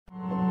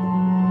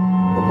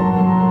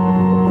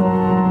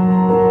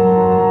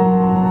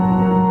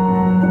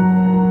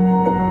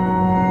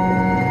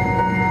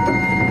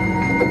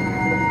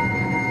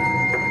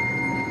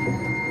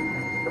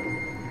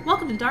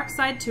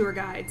Tour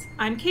Guides.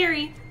 I'm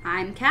Carrie.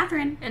 I'm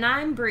Catherine. And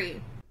I'm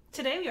Bree.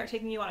 Today we are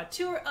taking you on a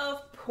tour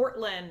of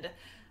Portland.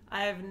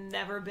 I've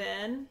never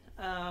been,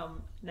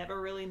 never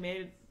really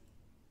made it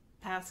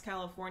past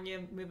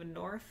California moving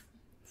north.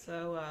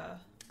 So,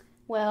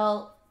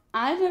 Well,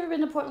 I've never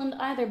been to Portland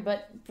either,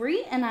 but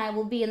Bree and I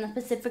will be in the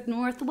Pacific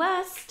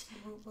Northwest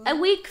a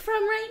week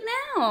from right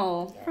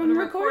now, from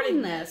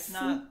recording this.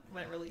 Not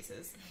when it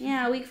releases.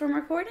 Yeah, a week from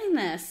recording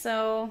this,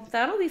 so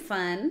that'll be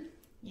fun.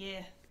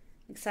 Yeah.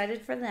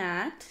 Excited for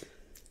that.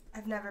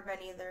 I've never been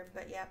either,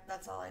 but yep,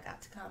 that's all I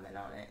got to comment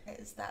on it,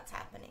 is that's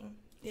happening.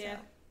 Yeah.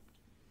 So.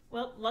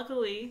 Well,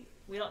 luckily,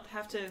 we don't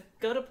have to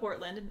go to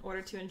Portland in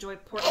order to enjoy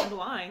Portland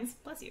wines.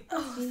 Bless you.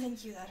 Oh,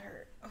 thank you, that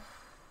hurt. Oh.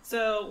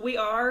 So we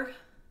are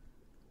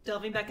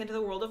delving back into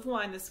the world of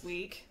wine this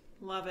week.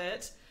 Love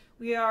it.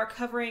 We are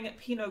covering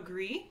Pinot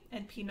Gris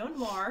and Pinot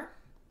Noir,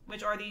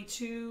 which are the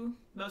two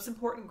most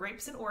important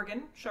grapes in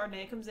Oregon.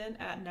 Chardonnay comes in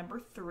at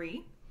number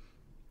 3.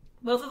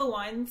 Both of the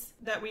wines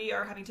that we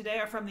are having today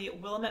are from the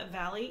Willamette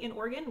Valley in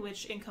Oregon,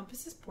 which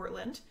encompasses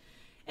Portland,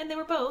 and they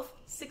were both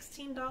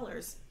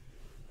 $16.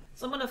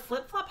 So I'm going to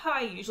flip-flop how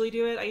I usually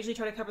do it. I usually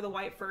try to cover the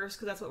white first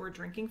because that's what we're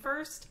drinking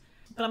first.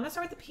 But I'm going to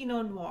start with the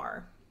Pinot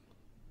Noir.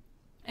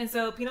 And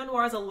so Pinot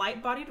Noir is a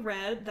light-bodied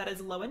red that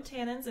is low in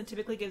tannins and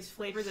typically gives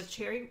flavors of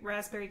cherry,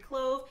 raspberry,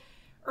 clove,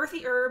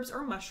 earthy herbs,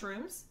 or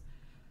mushrooms.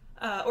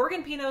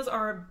 Oregon Pinots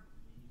are a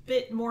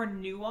bit more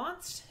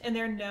nuanced, and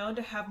they're known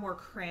to have more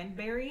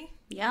cranberry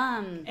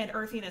Yum. and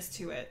earthiness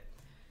to it.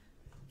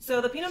 So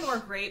the Pinot Noir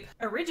grape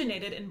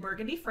originated in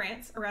Burgundy,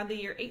 France around the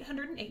year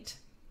 808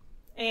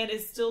 and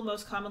is still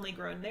most commonly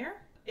grown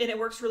there. And it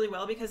works really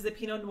well because the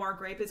Pinot Noir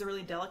grape is a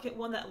really delicate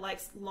one that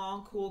likes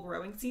long, cool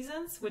growing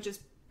seasons, which is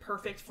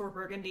perfect for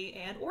Burgundy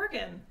and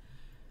Oregon.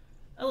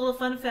 A little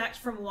fun fact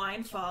from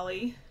Wine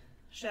Folly.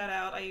 Shout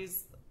out, I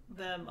use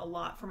them a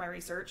lot for my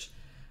research.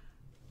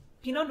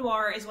 Pinot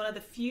Noir is one of the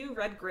few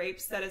red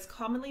grapes that is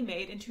commonly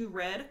made into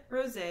red,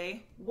 rosé,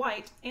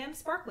 white, and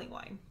sparkling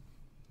wine.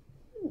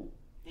 Ooh.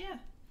 Yeah.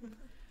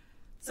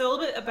 So a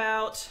little bit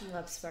about... I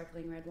love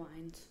sparkling red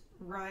wines.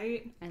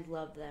 Right? I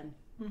love them.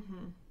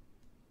 Mm-hmm.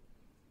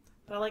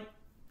 But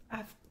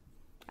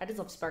I just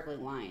love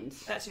sparkling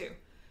wines. that too.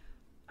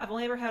 I've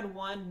only ever had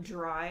one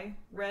dry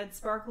red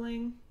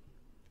sparkling.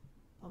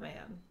 Oh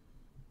man.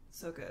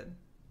 So good.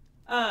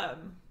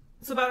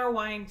 So about our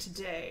wine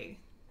today.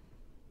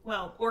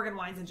 Well, Oregon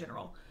wines in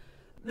general.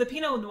 The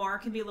Pinot Noir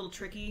can be a little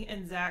tricky,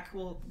 and Zach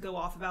will go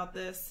off about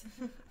this.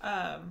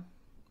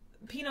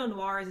 Pinot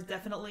Noir is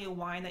definitely a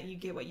wine that you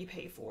get what you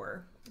pay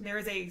for. There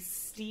is a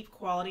steep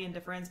quality and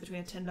difference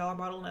between a $10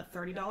 bottle and a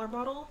 $30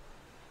 bottle.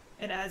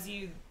 And as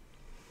you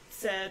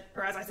said,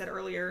 or as I said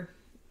earlier,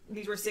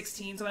 these were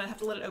 16, so I'm going to have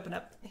to let it open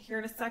up here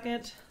in a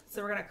second.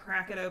 So we're going to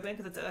crack it open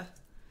because it's a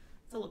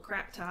little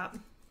crack top,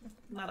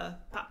 not a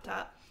pop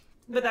top.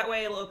 But that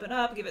way it'll open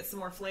up, give it some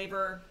more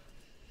flavor,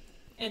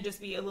 and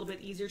just be a little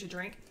bit easier to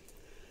drink.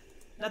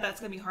 Not that it's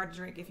going to be hard to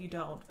drink if you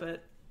don't,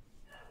 but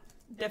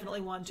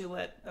definitely one to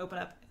let open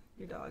up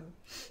your dog.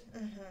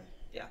 Mm-hmm.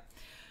 Yeah.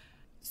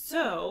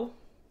 So,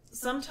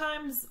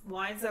 sometimes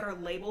wines that are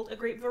labeled a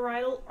grape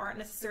varietal aren't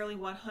necessarily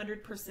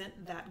 100%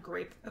 that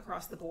grape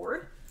across the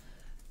board.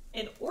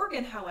 In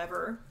Oregon,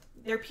 however,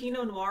 their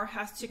Pinot Noir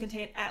has to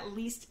contain at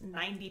least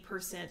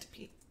 90%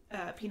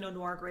 Pinot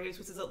Noir grapes,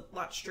 which is a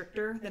lot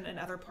stricter than in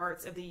other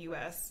parts of the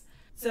U.S.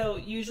 So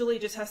usually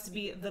it just has to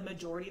be the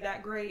majority of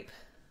that grape,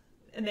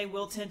 and they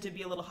will tend to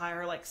be a little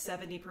higher, like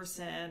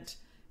 70%,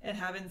 and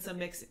having some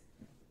mix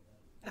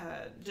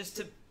just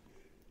to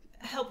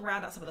help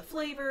round out some of the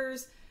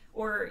flavors.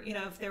 Or, you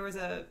know, if there was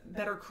a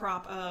better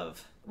crop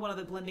of one of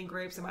the blending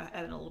grapes, I might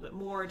add in a little bit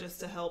more just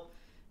to help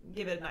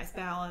give it a nice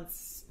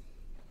balance.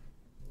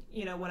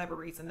 You know, whatever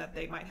reason that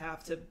they might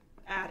have to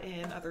add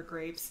in other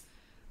grapes.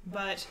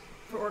 But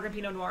for Oregon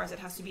Pinot Noirs, it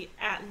has to be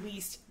at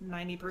least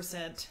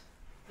 90%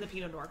 the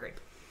Pinot Noir grape.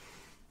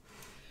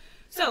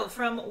 So,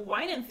 from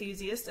Wine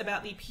Enthusiast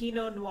about the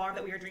Pinot Noir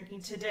that we are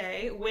drinking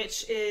today,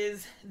 which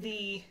is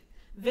the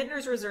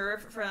Vintner's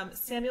Reserve from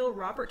Samuel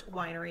Robert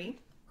Winery,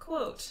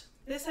 quote,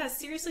 "This has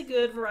seriously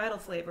good varietal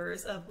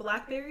flavors of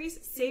blackberries,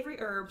 savory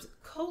herbs,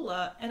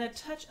 cola, and a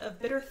touch of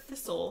bitter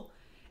thistle,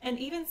 and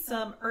even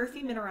some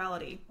earthy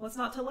minerality. What's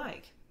not to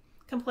like?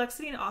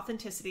 Complexity and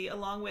authenticity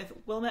along with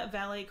Willamette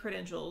Valley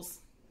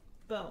credentials."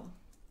 Boom.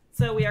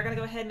 So we are going to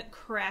go ahead and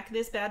crack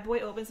this bad boy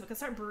open so we can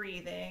start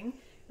breathing.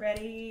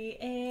 Ready,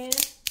 and...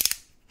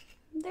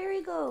 There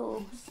he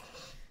goes.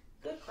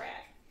 Good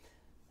crack.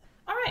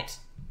 All right.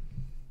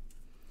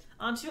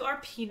 On to our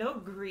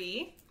Pinot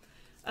Gris.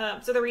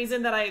 So the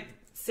reason that I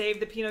saved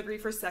the Pinot Gris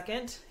for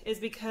second is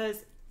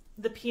because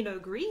the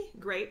Pinot Gris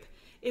grape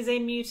is a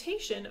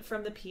mutation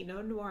from the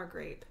Pinot Noir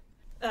grape.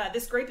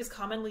 This grape is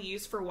commonly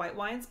used for white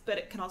wines, but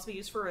it can also be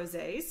used for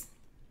rosés.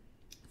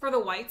 For the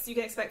whites, you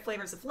can expect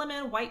flavors of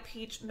lemon, white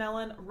peach,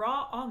 melon,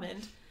 raw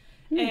almond,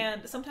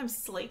 and sometimes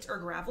slate or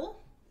gravel.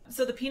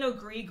 So the Pinot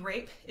Gris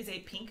grape is a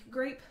pink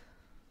grape.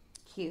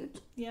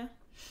 Cute. Yeah.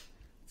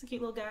 It's a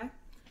cute little guy.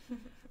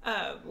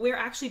 We're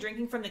actually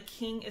drinking from the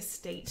King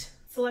Estate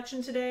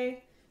selection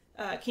today.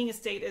 King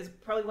Estate is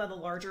probably one of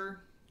the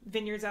larger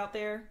vineyards out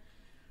there.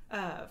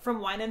 From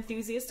Wine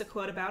Enthusiast, a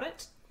quote about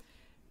it.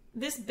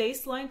 This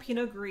baseline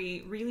Pinot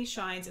Gris really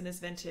shines in this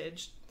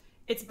vintage.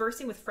 It's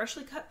bursting with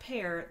freshly cut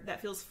pear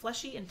that feels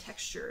fleshy and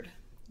textured.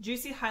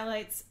 Juicy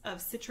highlights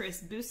of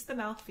citrus boost the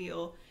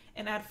mouthfeel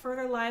and add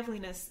further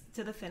liveliness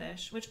to the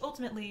finish, which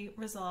ultimately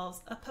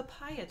resolves a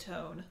papaya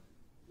tone.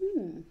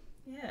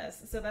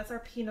 Yes, so that's our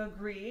Pinot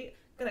Gris.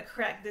 I'm gonna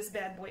crack this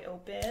bad boy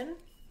open.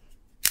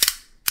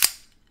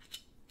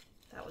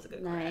 That was a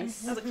good crack.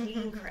 That was a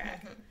clean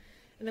crack.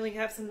 And then we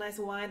have some nice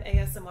wine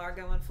ASMR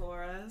going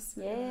for us.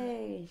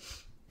 Yay.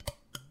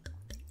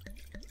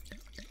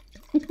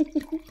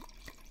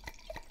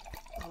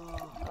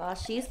 Oh,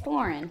 she's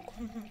pouring.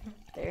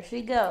 There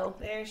she go.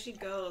 There she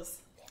goes.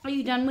 Are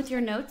you done with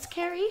your notes,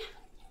 Carrie?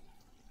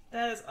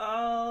 That is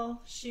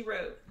all she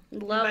wrote.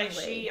 Lovely. By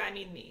she, I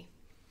mean me.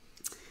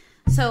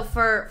 So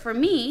for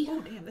me...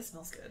 Oh, damn, this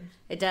smells good.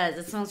 It does.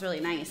 It smells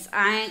really nice.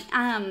 I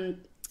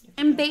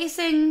am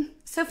basing...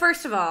 So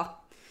first of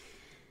all,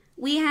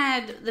 we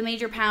had the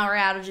major power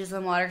outages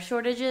and water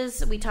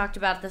shortages. We talked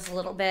about this a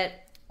little bit.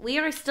 We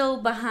are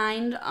still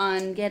behind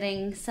on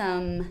getting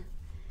some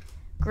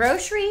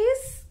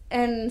groceries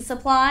and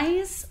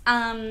supplies.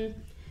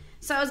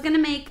 So I was going to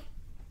make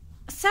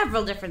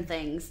several different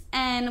things,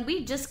 and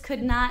we just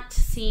could not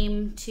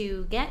seem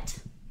to get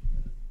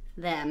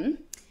them.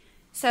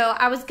 So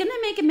I was going to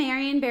make a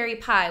Marionberry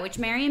pie, which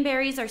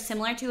Marionberries are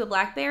similar to a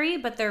blackberry,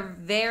 but they're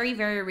very,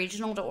 very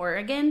regional to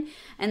Oregon,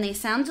 and they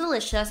sound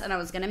delicious, and I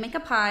was going to make a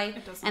pie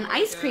and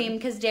ice cream,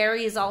 because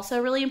dairy is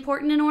also really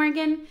important in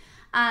Oregon.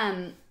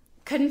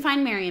 Couldn't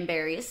find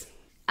Marionberries.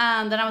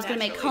 Then I was going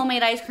to make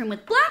homemade ice cream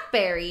with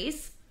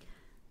blackberries.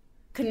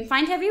 Couldn't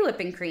find heavy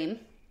whipping cream.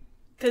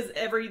 Because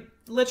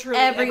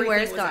everywhere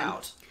is gone.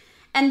 Out.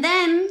 And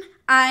then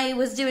I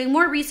was doing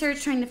more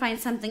research trying to find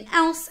something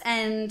else,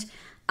 and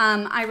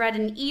I read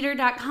an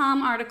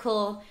Eater.com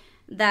article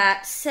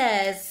that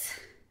says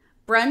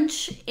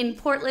brunch in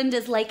Portland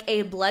is like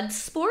a blood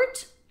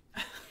sport.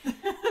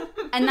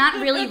 And that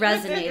really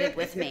resonated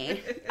with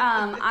me.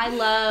 I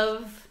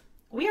love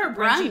We are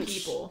brunchy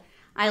people.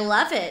 I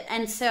love it.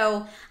 And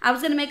so I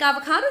was going to make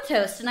avocado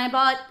toast, and I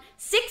bought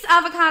 6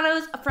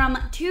 avocados from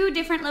 2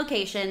 different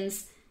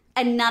locations,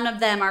 and none of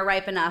them are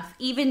ripe enough.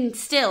 Even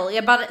still, I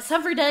bought it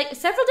several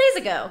days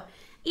ago.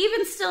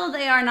 Even still,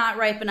 they are not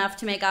ripe enough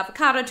to make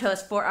avocado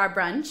toast for our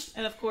brunch.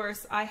 And of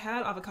course, I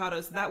had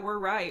avocados that were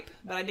ripe,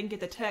 but I didn't get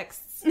the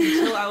texts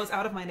until I was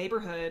out of my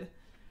neighborhood.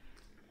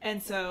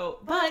 And so,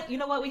 but you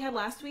know what we had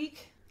last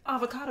week?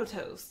 Avocado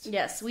toast.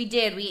 Yes, we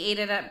did. We ate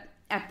it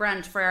at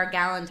brunch for our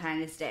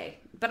Galentine's Day.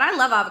 But I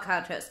love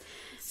avocado toast.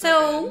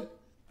 So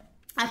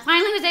I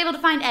finally was able to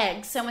find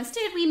eggs. So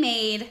instead we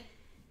made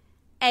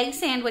egg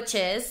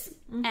sandwiches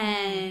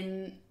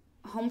and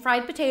home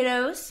fried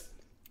potatoes.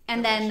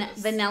 And then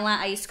vanilla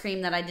ice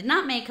cream that I did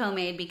not make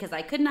homemade because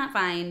I could not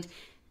find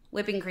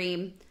whipping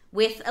cream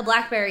with a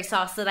blackberry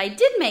sauce that I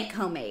did make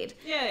homemade.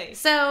 Yay.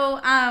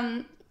 So,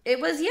 it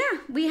was,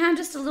 we had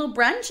just a little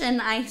brunch,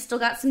 and I still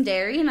got some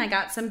dairy, and I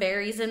got some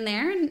berries in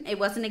there, and it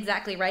wasn't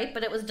exactly right,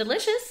 but it was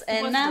delicious.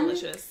 It was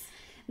delicious.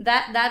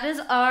 That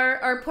is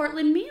our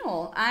Portland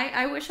meal.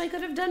 I wish I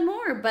could have done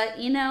more, but,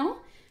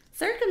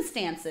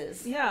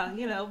 circumstances. Yeah,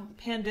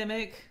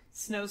 pandemic,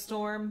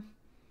 snowstorm.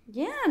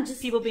 Yeah,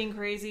 just people being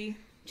crazy.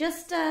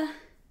 Just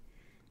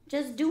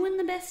doing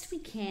the best we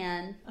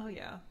can. Oh,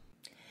 yeah.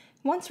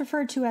 Once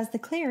referred to as the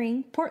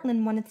Clearing,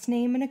 Portland won its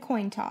name in a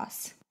coin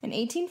toss. In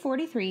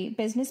 1843,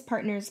 business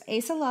partners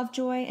Asa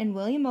Lovejoy and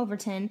William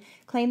Overton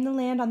claimed the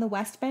land on the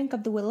west bank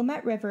of the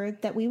Willamette River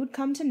that we would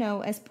come to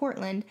know as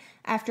Portland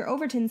after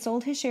Overton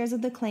sold his shares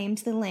of the claim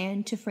to the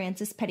land to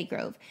Francis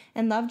Pettygrove,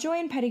 and Lovejoy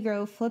and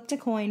Pettygrove flipped a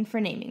coin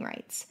for naming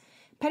rights.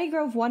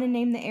 Pettygrove won and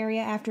named the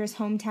area after his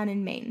hometown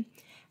in Maine.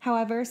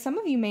 However, some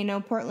of you may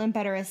know Portland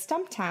better as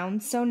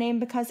Stumptown, so named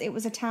because it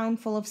was a town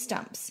full of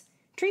stumps.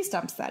 Tree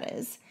stumps, that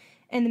is.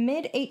 In the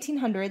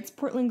mid-1800s,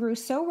 Portland grew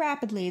so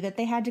rapidly that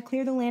they had to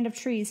clear the land of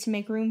trees to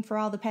make room for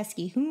all the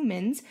pesky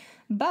humans.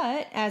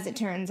 But, as it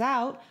turns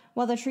out,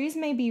 while the trees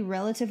may be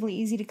relatively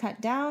easy to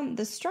cut down,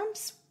 the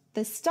stumps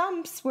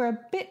were a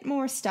bit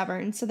more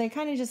stubborn, so they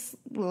kind of just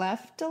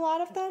left a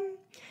lot of them.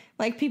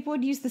 Like, people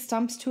would use the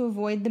stumps to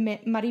avoid the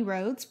muddy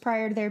roads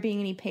prior to there being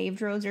any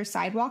paved roads or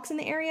sidewalks in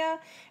the area,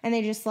 and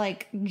they just,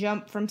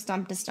 jump from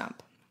stump to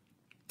stump.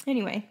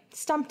 Anyway,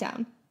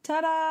 Stumptown.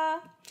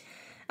 Ta-da!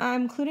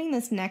 I'm including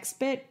this next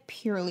bit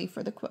purely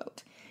for the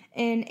quote.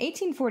 In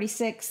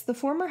 1846, the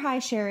former High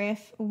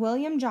Sheriff,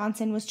 William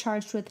Johnson, was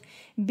charged with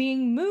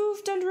being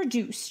moved and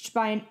reduced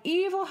by an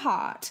evil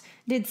heart,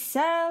 did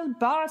sell,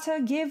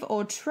 barter, give,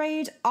 or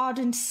trade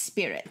ardent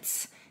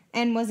spirits,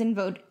 and was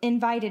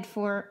indicted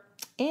for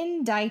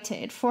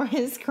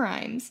his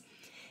crimes.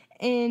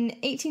 In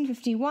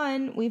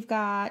 1851, we've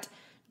got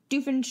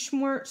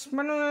Doofenshmirtz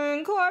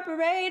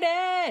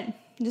Incorporated.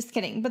 Just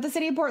kidding. But the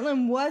city of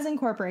Portland was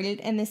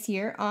incorporated in this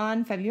year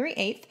on February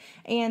 8th,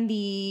 and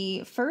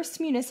the first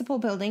municipal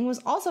building was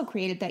also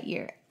created that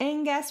year.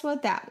 And guess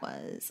what that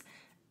was?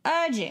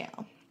 A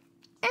jail.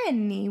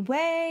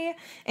 Anyway,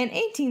 in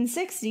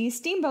 1860,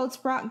 steamboats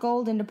brought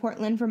gold into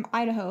Portland from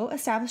Idaho,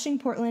 establishing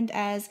Portland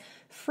as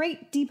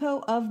Freight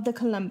Depot of the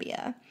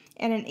Columbia.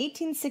 And in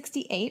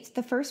 1868,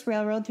 the first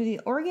railroad through the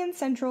Oregon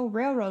Central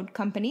Railroad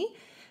Company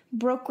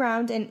broke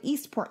ground in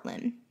East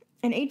Portland.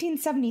 In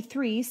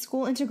 1873,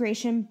 school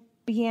integration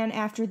began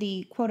after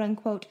the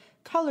quote-unquote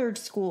colored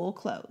school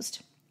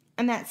closed.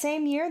 And that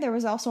same year, there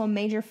was also a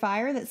major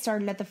fire that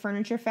started at the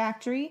furniture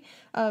factory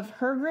of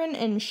Hergren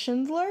and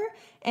Schindler,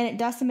 and it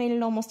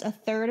decimated almost a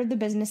third of the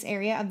business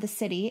area of the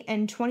city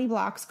and 20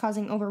 blocks,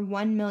 causing over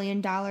 $1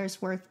 million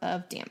worth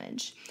of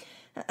damage.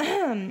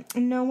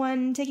 No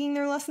one taking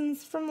their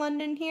lessons from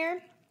London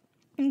here?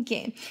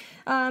 Okay.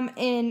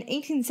 In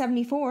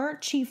 1874,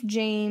 Chief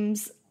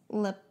James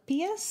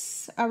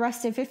Leppius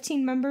arrested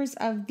 15 members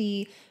of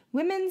the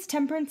Women's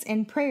Temperance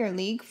and Prayer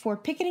League for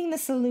picketing the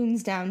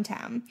saloons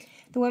downtown.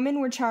 The women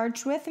were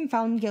charged with and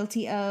found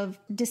guilty of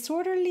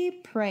disorderly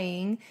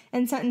praying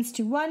and sentenced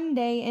to 1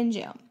 day in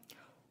jail.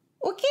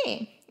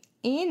 Okay,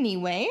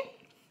 anyway,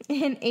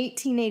 in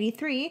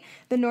 1883,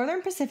 the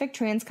Northern Pacific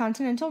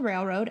Transcontinental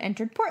Railroad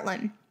entered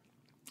Portland.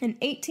 In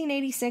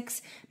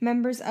 1886,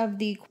 members of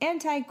the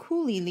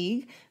Anti-Coolie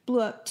League blew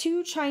up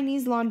 2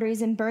 Chinese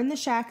laundries and burned the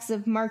shacks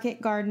of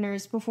market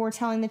gardeners before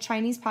telling the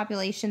Chinese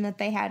population that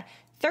they had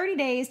 30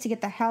 days to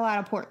get the hell out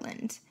of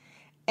Portland.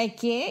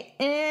 Okay,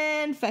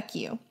 and fuck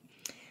you.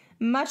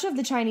 Much of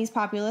the Chinese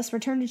populace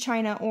returned to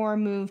China or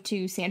moved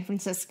to San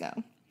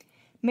Francisco.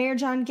 Mayor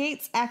John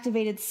Gates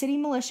activated city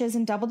militias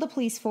and doubled the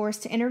police force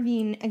to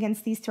intervene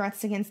against these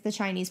threats against the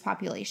Chinese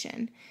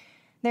population.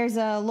 There's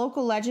a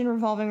local legend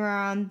revolving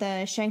around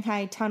the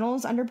Shanghai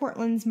tunnels under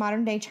Portland's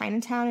modern-day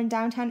Chinatown and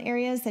downtown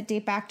areas that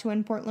date back to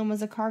when Portland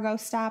was a cargo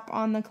stop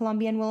on the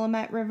Columbia and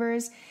Willamette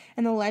rivers,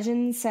 and the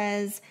legend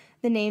says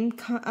the name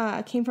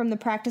came from the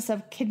practice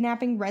of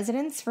kidnapping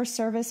residents for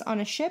service on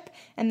a ship,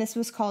 and this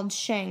was called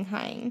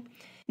Shanghaiing.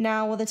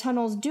 Now, while the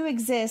tunnels do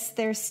exist,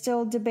 there's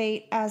still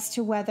debate as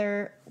to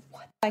whether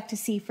what you'd like to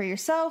see for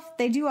yourself.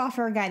 They do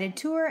offer a guided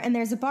tour, and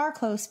there's a bar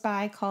close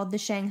by called the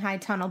Shanghai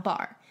Tunnel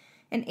Bar.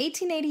 In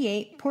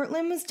 1888,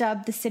 Portland was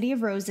dubbed the City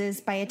of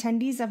Roses by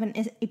attendees of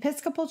an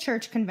Episcopal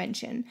Church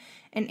convention.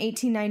 In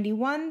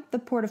 1891, the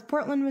Port of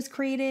Portland was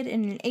created,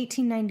 and in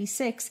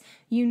 1896,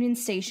 Union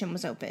Station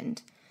was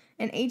opened.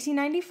 In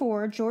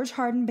 1894, George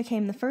Hardin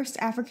became the first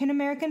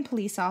African-American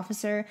police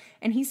officer,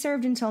 and he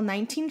served until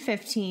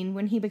 1915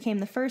 when he became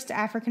the first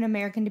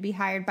African-American to be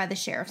hired by the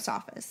sheriff's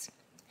office.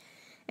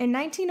 In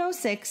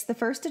 1906, the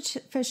first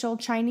official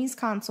Chinese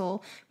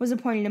consul was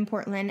appointed in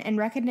Portland in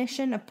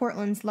recognition of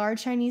Portland's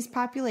large Chinese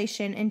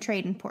population and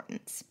trade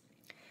importance.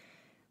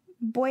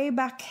 Boy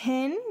Bak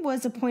Hen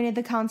was appointed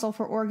the consul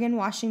for Oregon,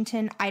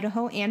 Washington,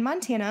 Idaho, and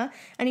Montana,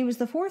 and he was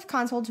the 4th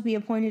consul to be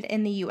appointed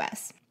in the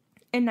U.S.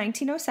 In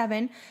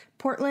 1907,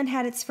 Portland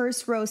had its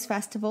first Rose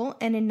Festival,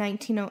 and in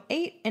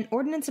 1908, an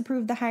ordinance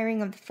approved the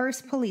hiring of the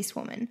first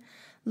policewoman.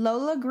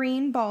 Lola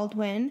Green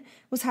Baldwin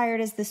was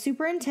hired as the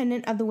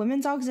superintendent of the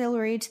Women's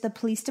Auxiliary to the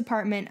police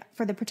department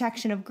for the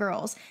protection of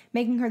girls,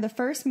 making her the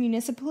first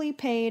municipally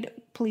paid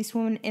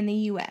policewoman in the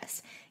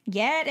U.S.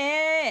 Get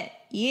it?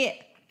 Yeah.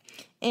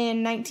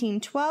 In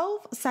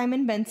 1912,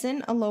 Simon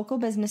Benson, a local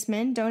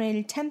businessman,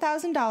 donated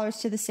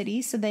 $10,000 to the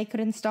city so they could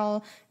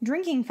install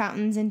drinking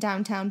fountains in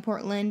downtown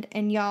Portland,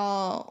 and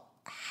y'all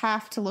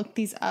have to look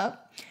these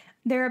up.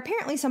 They're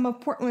apparently some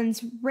of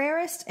Portland's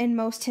rarest and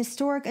most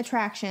historic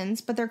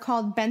attractions, but they're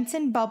called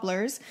Benson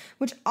Bubblers,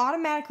 which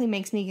automatically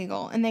makes me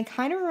giggle, and they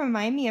kind of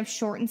remind me of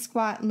Short and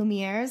Squat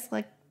Lumieres,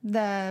 like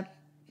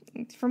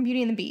from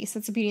Beauty and the Beast.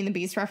 That's a Beauty and the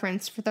Beast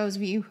reference for those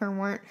of you who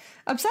weren't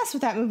obsessed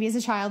with that movie as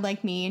a child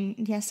like me.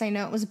 And yes, I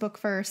know it was a book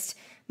first,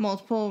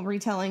 multiple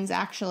retellings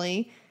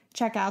actually.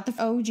 Check out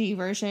the OG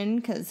version,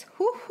 because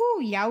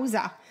whoo-hoo,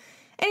 yowza.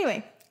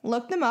 Anyway,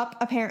 look them up.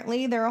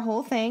 Apparently, they're a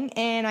whole thing,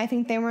 and I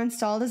think they were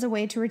installed as a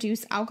way to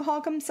reduce alcohol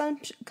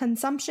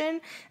consumption,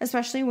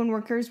 especially when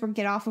workers would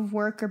get off of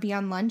work or be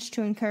on lunch,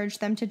 to encourage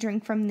them to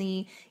drink from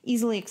the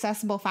easily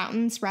accessible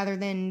fountains rather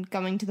than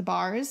going to the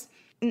bars.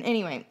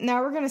 Anyway,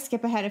 now we're going to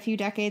skip ahead a few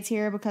decades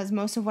here, because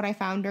most of what I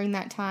found during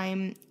that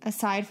time,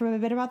 aside from a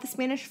bit about the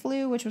Spanish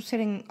flu, which was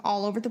hitting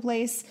all over the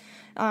place,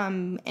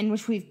 and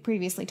which we've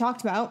previously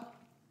talked about,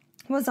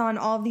 was on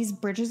all of these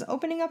bridges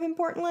opening up in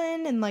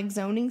Portland and like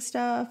zoning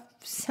stuff.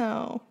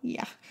 So,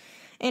 yeah.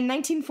 In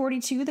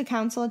 1942, the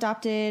council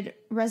adopted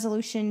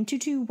Resolution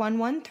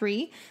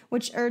 22113,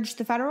 which urged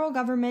the federal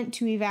government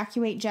to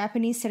evacuate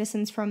Japanese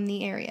citizens from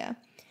the area.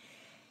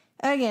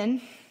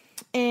 Again,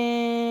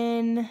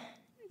 in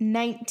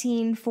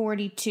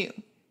 1942.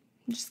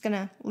 I'm just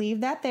gonna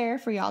leave that there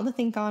for y'all to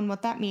think on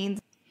what that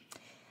means.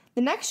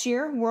 The next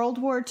year,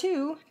 World War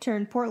II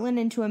turned Portland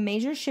into a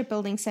major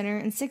shipbuilding center,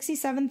 and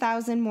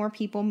 67,000 more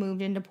people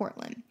moved into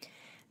Portland.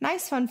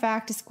 Nice fun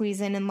fact to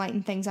squeeze in and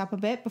lighten things up a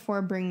bit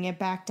before bringing it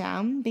back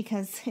down,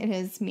 because it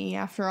is me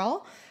after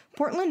all.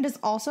 Portland is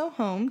also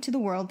home to the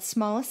world's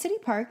smallest city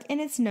park,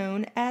 and it's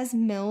known as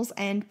Mills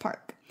End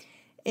Park.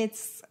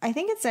 I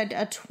think it's a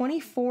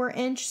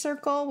 24-inch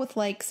circle with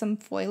like some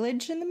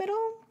foliage in the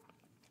middle.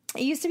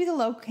 It used to be the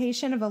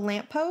location of a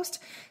lamppost,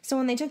 so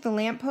when they took the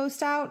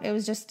lamppost out, it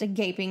was just a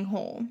gaping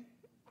hole.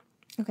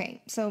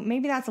 Okay, so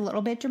maybe that's a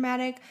little bit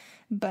dramatic,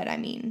 but I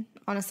mean,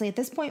 honestly, at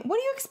this point, what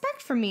do you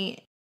expect from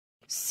me?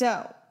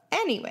 So,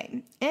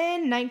 anyway,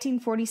 in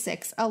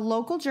 1946, a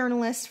local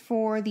journalist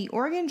for the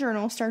Oregon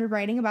Journal started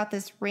writing about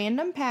this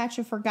random patch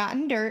of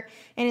forgotten dirt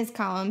in his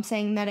column,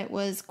 saying that it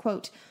was,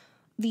 quote,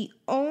 the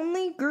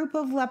only group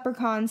of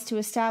leprechauns to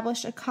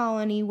establish a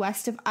colony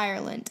west of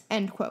Ireland,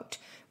 end quote,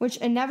 which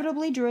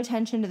inevitably drew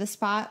attention to the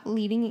spot,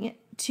 leading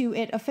to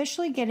it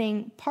officially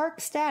getting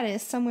park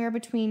status somewhere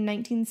between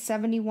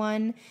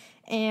 1971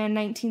 and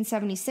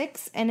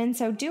 1976, and in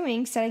so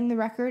doing, setting the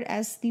record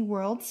as the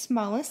world's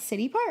smallest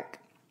city park.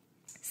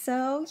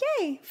 So,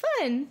 yay,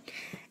 fun!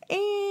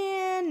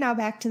 And now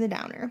back to the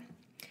downer.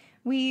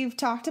 We've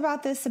talked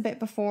about this a bit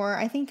before,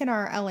 I think in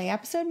our LA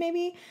episode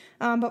maybe,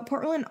 but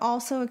Portland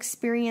also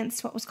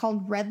experienced what was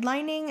called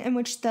redlining, in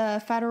which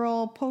the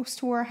federal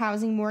post-war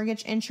housing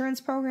mortgage insurance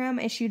program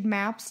issued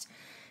maps,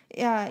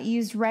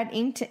 used red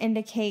ink to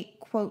indicate,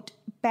 quote,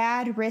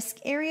 bad risk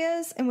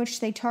areas, in which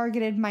they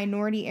targeted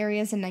minority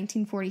areas in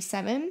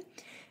 1947.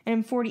 And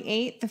in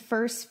 48, the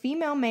first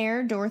female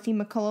mayor, Dorothy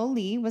McCullough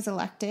Lee, was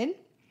elected.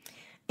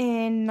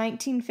 In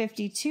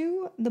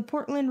 1952, the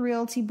Portland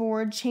Realty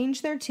Board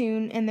changed their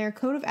tune in their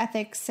code of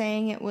ethics,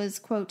 saying it was,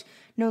 quote,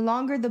 no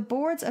longer the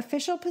board's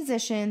official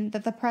position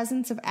that the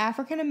presence of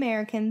African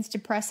Americans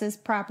depresses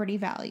property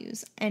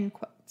values, end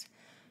quote.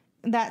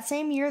 That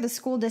same year, the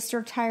school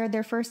district hired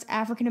their first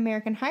African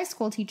American high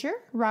school teacher,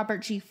 Robert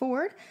G.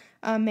 Ford,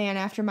 a man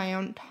after my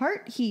own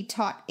heart. He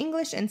taught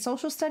English and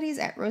social studies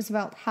at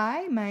Roosevelt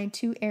High, my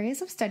two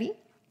areas of study.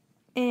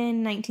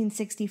 In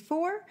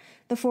 1964,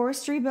 the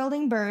forestry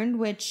building burned,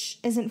 which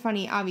isn't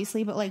funny,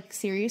 obviously, but like,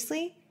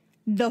 seriously?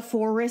 The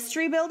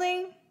forestry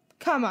building?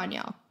 Come on,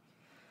 y'all.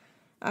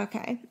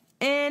 Okay.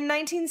 In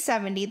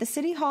 1970, the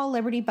City Hall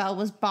Liberty Bell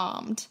was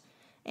bombed.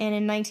 And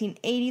in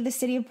 1980, the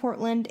city of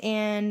Portland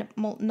and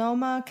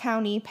Multnomah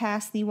County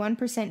passed the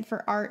 1%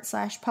 for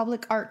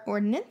art/public art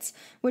ordinance,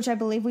 which I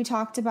believe we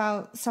talked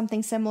about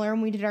something similar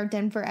when we did our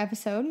Denver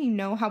episode. You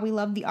know how we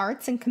love the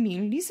arts and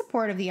community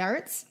support of the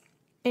arts.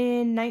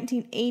 In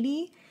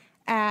 1980,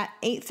 at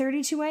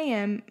 8:32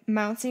 a.m.,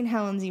 Mount St.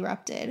 Helens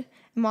erupted.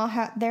 And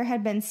while there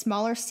had been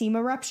smaller steam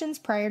eruptions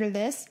prior to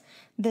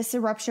this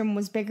eruption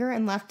was bigger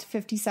and left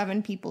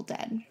 57 people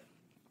dead.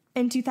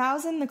 In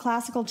 2000, the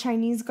classical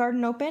Chinese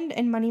garden opened,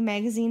 and Money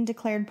Magazine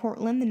declared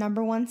Portland the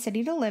 #1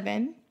 city to live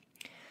in.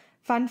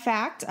 Fun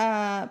fact,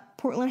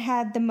 Portland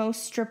had the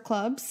most strip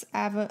clubs,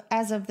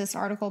 as of this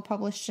article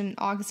published in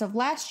August of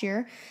last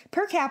year,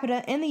 per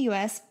capita in the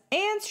U.S.,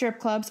 and strip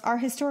clubs are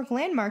historic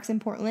landmarks in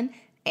Portland,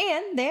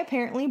 and they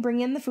apparently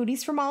bring in the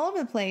foodies from all over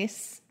the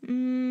place.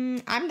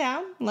 I'm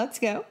down. Let's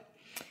go.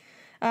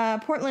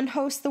 Portland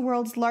hosts the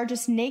world's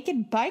largest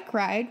naked bike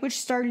ride, which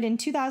started in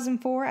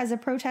 2004 as a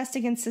protest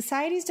against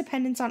society's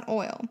dependence on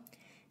oil.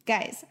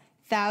 Guys,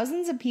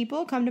 thousands of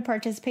people come to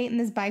participate in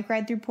this bike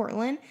ride through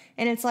Portland,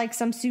 and it's like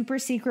some super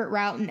secret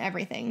route and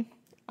everything.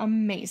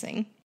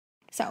 Amazing.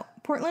 So,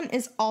 Portland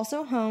is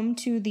also home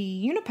to the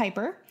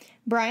Unipiper,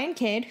 Brian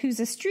Kidd,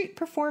 who's a street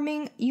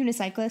performing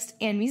unicyclist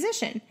and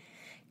musician.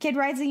 Kidd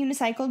rides a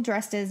unicycle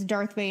dressed as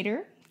Darth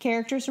Vader,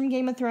 characters from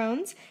Game of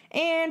Thrones,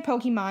 and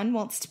Pokemon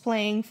whilst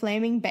playing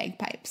flaming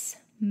bagpipes.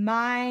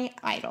 My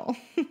idol.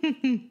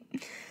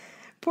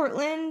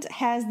 Portland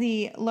has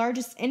the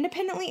largest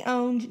independently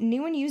owned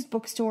new and used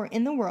bookstore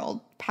in the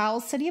world,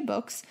 Powell's City of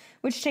Books,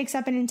 which takes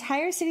up an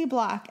entire city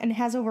block and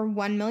has over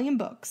 1 million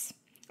books.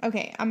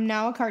 Okay, I'm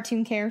now a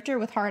cartoon character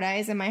with hard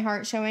eyes and my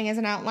heart showing as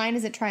an outline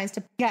as it tries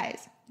to...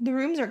 Guys, the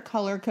rooms are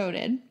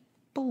color-coded.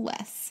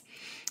 Bless.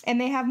 And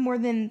they have more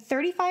than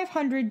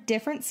 3,500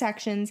 different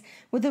sections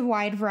with a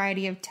wide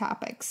variety of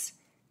topics.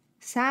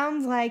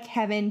 Sounds like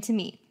heaven to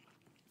me.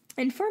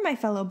 And for my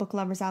fellow book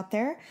lovers out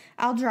there,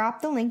 I'll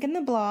drop the link in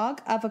the blog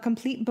of a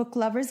complete book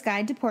lover's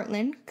guide to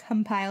Portland,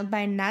 compiled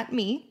by not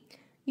me.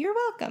 You're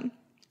welcome.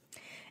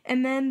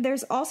 And then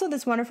there's also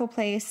this wonderful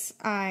place,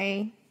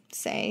 I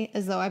say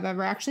as though I've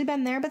ever actually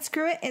been there, but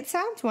screw it, it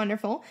sounds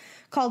wonderful,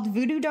 called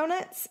Voodoo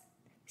Donuts.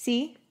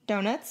 See?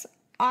 Donuts.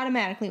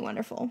 Automatically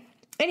wonderful.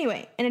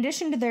 Anyway, in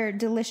addition to their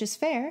delicious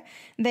fare,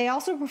 they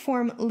also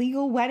perform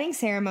legal wedding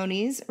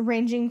ceremonies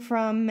ranging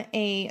from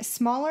a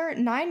smaller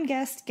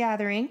 9-guest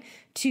gathering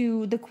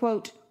to the,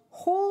 quote,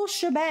 whole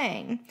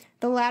shebang,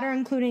 the latter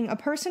including a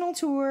personal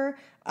tour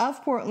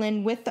of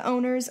Portland with the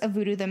owners of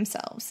Voodoo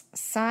themselves.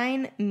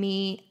 Sign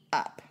me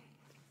up.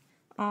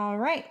 All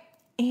right,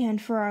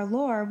 and for our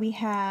lore, we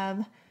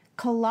have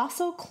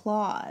Colossal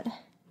Claude.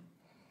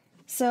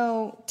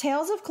 So,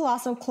 tales of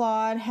Colossal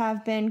Claude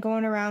have been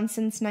going around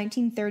since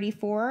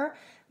 1934,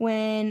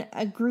 when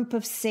a group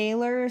of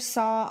sailors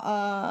saw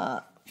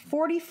a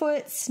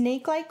 40-foot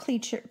snake-like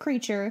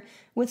creature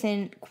with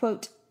an,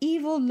 quote,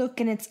 evil look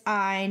in its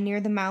eye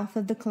near the mouth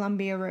of the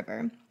Columbia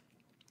River.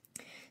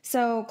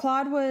 So,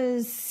 Claude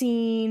was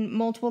seen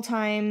multiple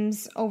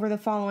times over the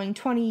following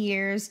 20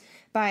 years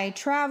by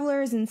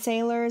travelers and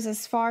sailors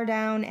as far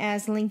down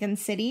as Lincoln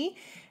City,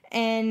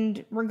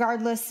 and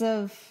regardless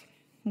of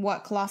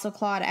what Colossal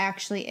Claude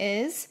actually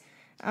is,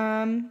 keep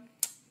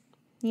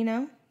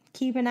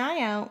an eye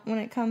out when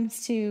it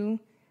comes to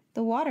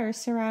the water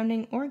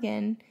surrounding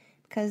Oregon,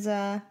 because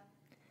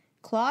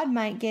Claude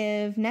might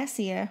give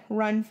Nessie a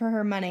run for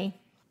her money.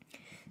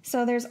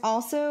 So there's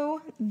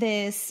also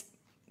this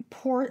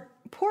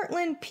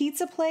Portland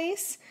pizza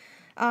place.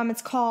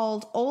 It's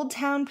called Old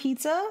Town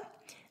Pizza,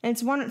 and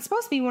it's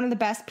supposed to be one of the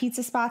best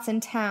pizza spots in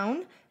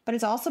town, but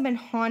it's also been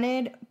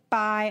haunted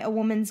by a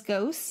woman's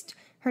ghost.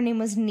 Her name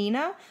was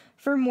Nina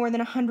for more than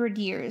 100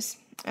 years.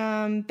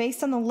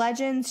 Based on the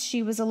legends,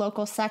 she was a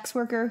local sex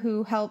worker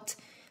who helped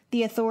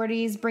the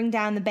authorities bring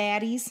down the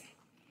baddies.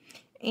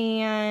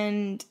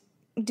 And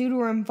due to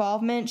her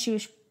involvement, she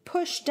was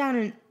pushed down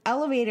an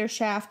elevator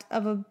shaft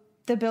of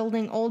the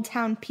building Old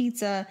Town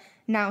Pizza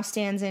now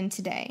stands in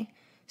today.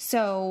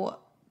 So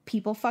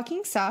people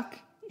fucking suck.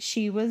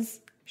 She was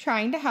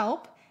trying to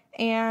help.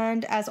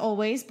 And as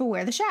always,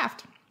 beware the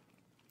shaft.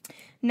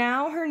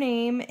 Now her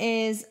name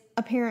is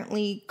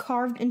apparently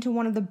carved into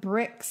one of the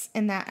bricks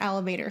in that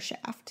elevator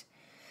shaft.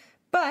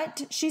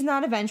 But she's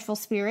not a vengeful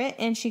spirit,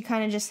 and she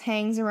kind of just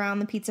hangs around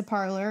the pizza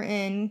parlor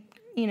and,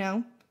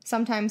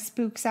 sometimes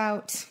spooks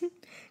out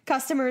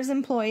customers,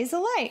 employees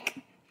alike.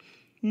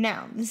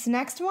 Now, this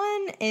next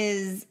one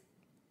is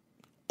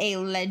a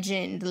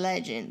legend.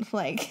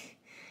 Like,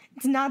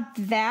 it's not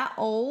that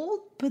old,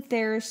 but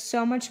there's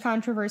so much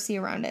controversy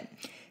around it.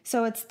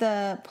 So it's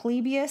the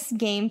Polybius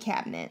Game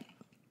Cabinet.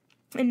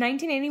 In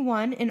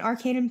 1981, an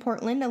arcade in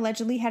Portland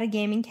allegedly had a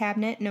gaming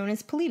cabinet known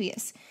as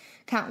Polybius.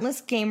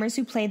 Countless gamers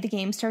who played the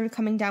game started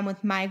coming down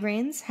with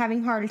migraines,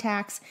 having heart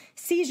attacks,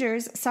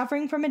 seizures,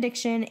 suffering from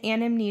addiction,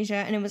 and amnesia,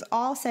 and it was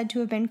all said to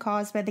have been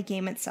caused by the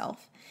game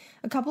itself.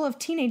 A couple of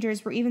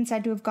teenagers were even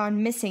said to have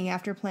gone missing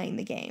after playing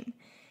the game.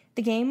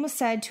 The game was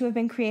said to have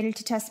been created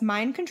to test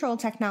mind control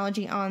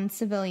technology on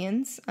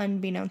civilians,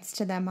 unbeknownst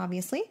to them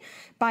obviously,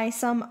 by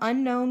some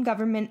unknown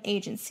government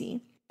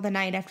agency the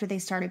night after they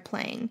started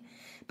playing.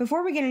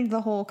 Before we get into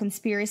the whole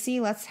conspiracy,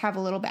 let's have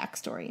a little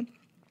backstory.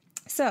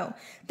 So,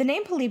 the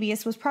name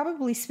Polybius was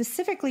probably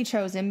specifically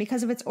chosen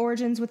because of its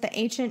origins with the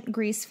ancient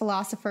Greece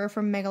philosopher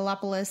from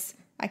Megalopolis,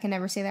 I can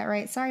never say that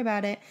right, sorry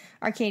about it,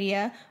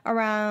 Arcadia,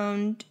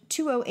 around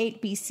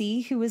 208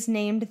 BC, who was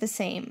named the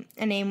same,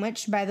 a name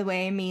which, by the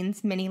way,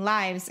 means many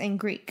lives in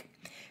Greek.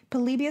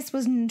 Polybius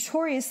was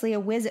notoriously a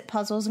whiz at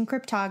puzzles and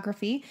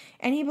cryptography,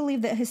 and he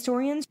believed that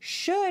historians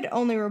should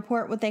only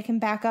report what they can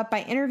back up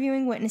by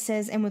interviewing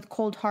witnesses and with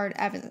cold hard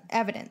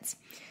evidence.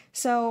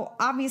 So,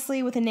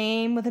 obviously, with a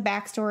name with a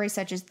backstory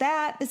such as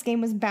that, this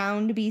game was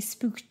bound to be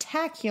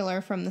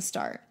spooktacular from the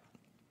start.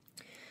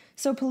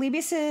 So,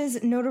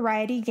 Polybius's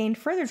notoriety gained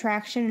further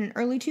traction in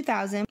early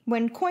 2000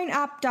 when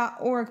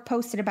coinop.org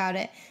posted about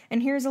it,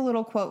 and here's a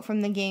little quote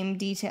from the game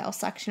detail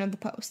section of the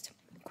post.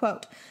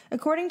 Quote,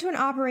 according to an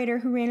operator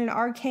who ran an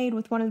arcade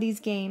with one of these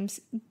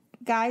games,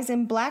 guys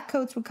in black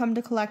coats would come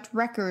to collect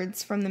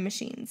records from the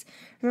machines.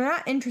 They're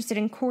not interested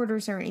in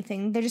quarters or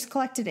anything. They just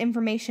collected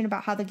information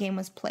about how the game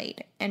was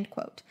played. End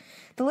quote.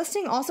 The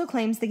listing also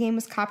claims the game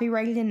was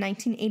copyrighted in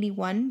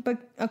 1981, but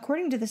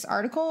according to this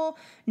article,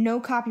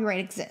 no copyright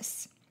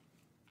exists.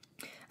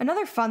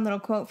 Another fun little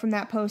quote from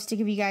that post to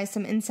give you guys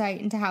some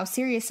insight into how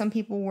serious some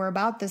people were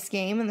about this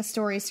game and the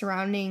stories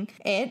surrounding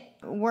it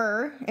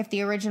were, if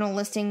the original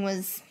listing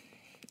was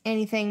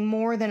anything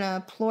more than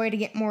a ploy to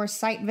get more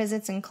site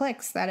visits and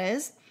clicks, that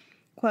is.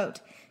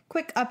 Quote,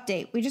 quick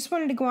update. We just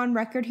wanted to go on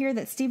record here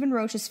that Stephen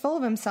Roach is full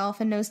of himself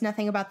and knows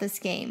nothing about this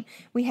game.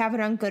 We have it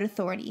on good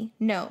authority.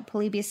 No,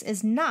 Polybius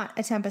is not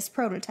a Tempest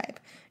prototype.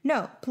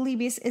 No,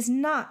 Polybius is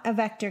not a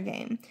vector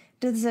game.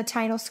 Does the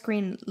title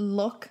screen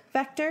look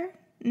vector?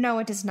 No,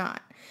 it does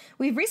not.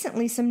 We've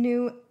recently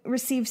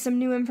received some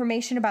new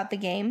information about the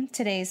game.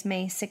 Today's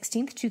May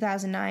 16th,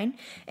 2009.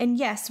 And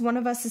yes, one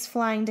of us is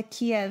flying to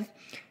Kiev,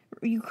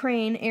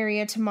 Ukraine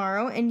area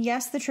tomorrow. And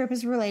yes, the trip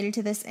is related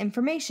to this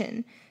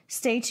information.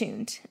 Stay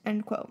tuned.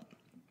 End quote.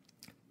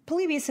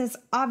 Polybius has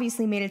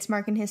obviously made its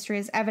mark in history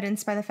as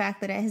evidenced by the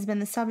fact that it has been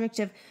the subject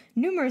of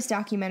numerous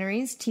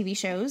documentaries, TV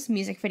shows,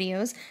 music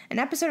videos, an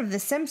episode of The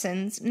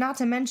Simpsons, not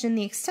to mention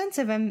the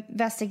extensive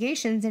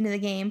investigations into the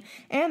game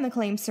and the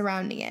claims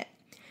surrounding it.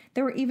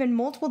 There were even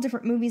multiple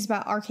different movies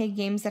about arcade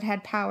games that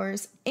had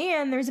powers,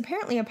 and there's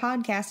apparently a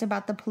podcast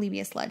about the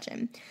Polybius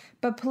legend.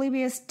 But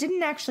Polybius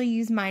didn't actually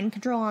use mind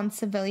control on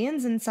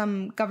civilians in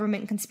some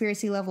government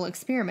conspiracy level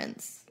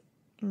experiments,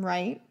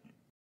 right?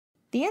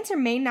 The answer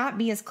may not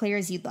be as clear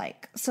as you'd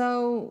like,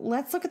 so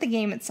let's look at the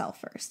game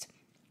itself first.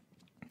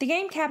 The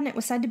game cabinet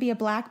was said to be a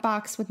black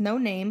box with no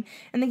name,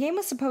 and the game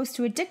was supposed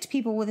to addict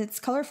people with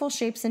its colorful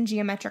shapes and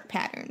geometric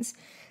patterns.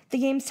 The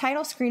game's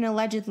title screen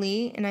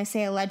allegedly, and I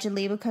say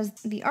allegedly because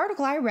the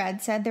article I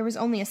read said there was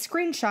only a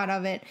screenshot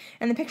of it,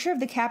 and the picture of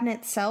the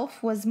cabinet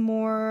itself was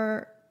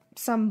more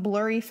some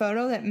blurry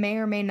photo that may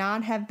or may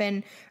not have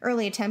been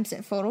early attempts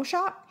at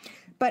Photoshop,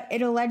 but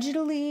it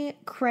allegedly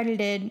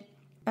credited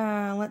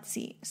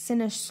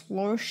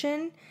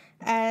Sinneslorchen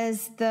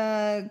as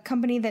the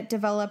company that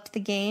developed the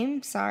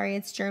game. Sorry,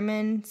 it's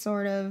German,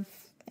 sort of,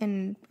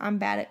 and I'm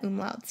bad at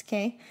umlauts,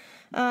 okay?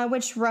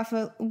 which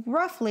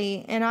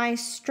roughly, and I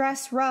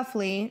stress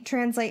roughly,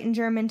 translate in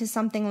German to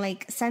something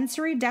like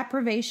sensory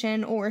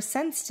deprivation or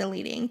sense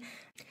deleting.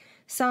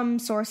 Some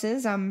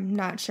sources, I'm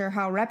not sure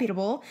how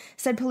reputable,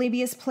 said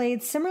Polybius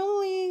played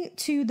similarly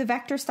to the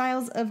vector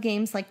styles of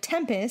games like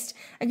Tempest,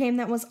 a game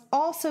that was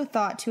also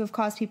thought to have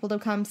caused people to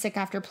become sick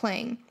after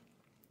playing.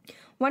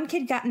 One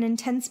kid got an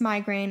intense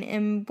migraine,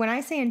 and when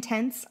I say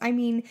intense, I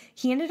mean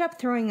he ended up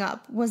throwing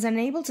up, was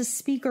unable to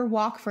speak or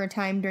walk for a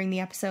time during the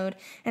episode,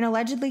 and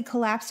allegedly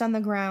collapsed on the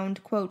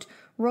ground, quote,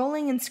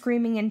 rolling and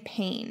screaming in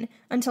pain,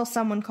 until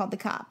someone called the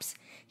cops.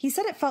 He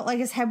said it felt like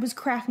his head was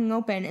cracking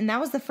open, and that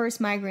was the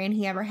first migraine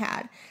he ever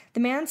had. The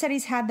man said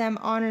he's had them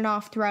on and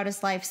off throughout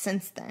his life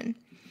since then.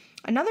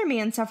 Another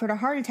man suffered a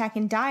heart attack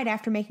and died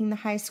after making the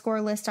high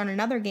score list on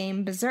another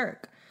game,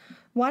 Berserk.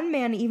 One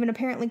man even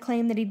apparently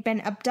claimed that he'd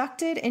been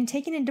abducted and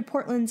taken into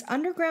Portland's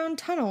underground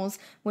tunnels,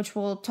 which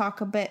we'll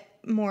talk a bit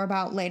more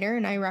about later,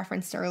 and I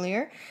referenced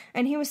earlier,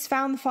 and he was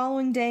found the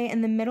following day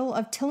in the middle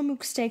of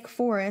Tillamook State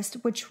Forest,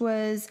 which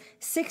was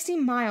 60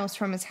 miles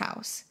from his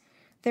house.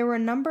 There were a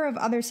number of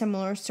other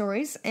similar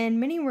stories, and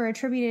many were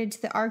attributed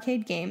to the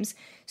arcade games,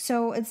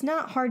 so it's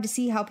not hard to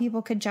see how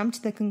people could jump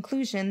to the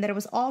conclusion that it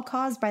was all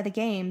caused by the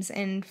games,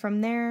 and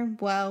from there,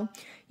 well,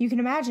 you can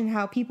imagine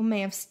how people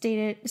may have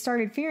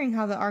started fearing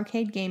how the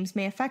arcade games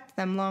may affect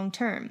them long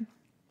term.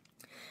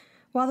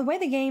 While the way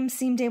the games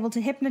seemed able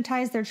to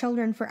hypnotize their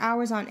children for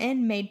hours on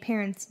end made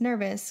parents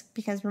nervous,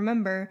 because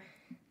remember,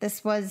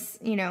 this was,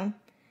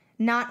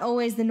 not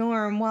always the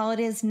norm. While it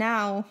is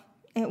now,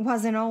 it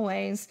wasn't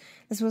always.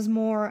 This was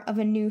more of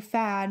a new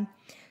fad.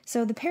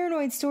 So the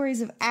paranoid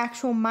stories of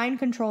actual mind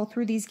control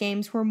through these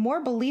games were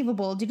more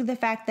believable due to the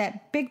fact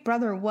that Big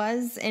Brother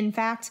was, in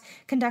fact,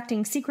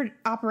 conducting secret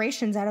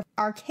operations out of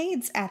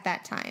arcades at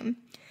that time.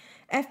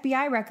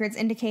 FBI records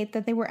indicate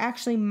that they were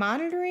actually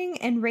monitoring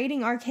and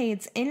raiding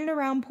arcades in and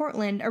around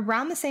Portland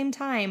around the same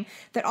time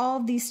that all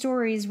of these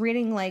stories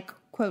reading like,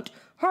 quote,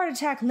 heart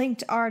attack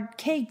linked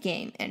arcade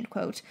game, end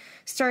quote,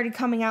 started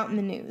coming out in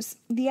the news.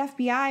 The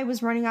FBI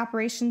was running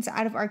operations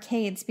out of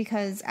arcades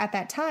because, at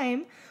that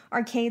time,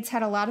 arcades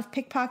had a lot of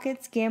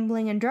pickpockets,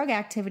 gambling, and drug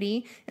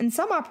activity, and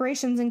some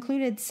operations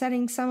included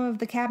setting some of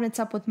the cabinets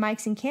up with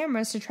mics and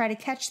cameras to try to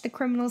catch the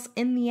criminals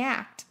in the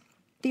act.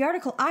 The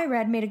article I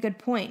read made a good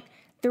point.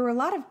 There were a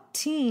lot of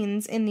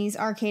teens in these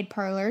arcade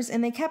parlors,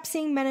 and they kept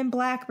seeing men in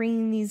black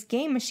bringing these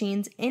game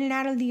machines in and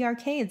out of the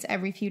arcades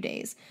every few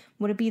days.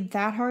 Would it be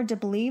that hard to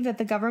believe that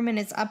the government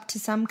is up to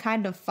some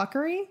kind of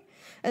fuckery?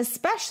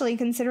 Especially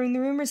considering the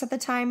rumors at the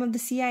time of the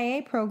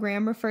CIA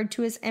program referred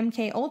to as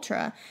MK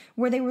Ultra,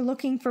 where they were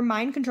looking for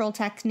mind control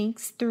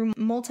techniques through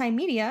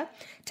multimedia,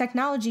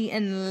 technology,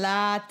 and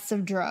lots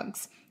of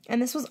drugs. And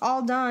this was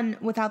all done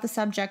without the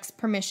subject's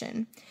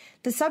permission.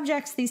 The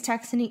subjects these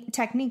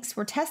techniques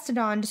were tested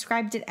on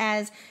described it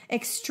as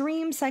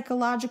extreme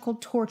psychological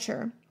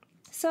torture.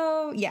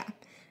 So, yeah,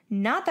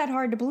 not that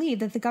hard to believe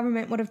that the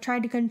government would have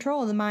tried to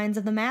control the minds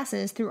of the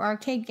masses through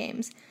arcade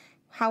games.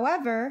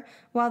 However,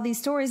 while these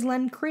stories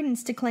lend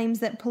credence to claims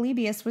that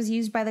Polybius was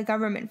used by the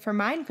government for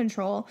mind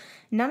control,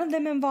 none of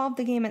them involved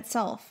the game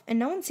itself, and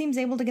no one seems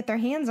able to get their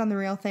hands on the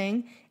real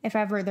thing, if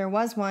ever there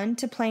was one,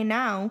 to play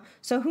now,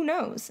 so who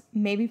knows?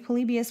 Maybe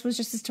Polybius was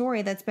just a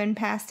story that's been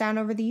passed down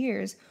over the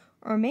years,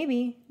 or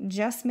maybe,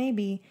 just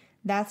maybe,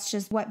 that's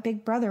just what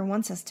Big Brother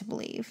wants us to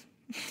believe.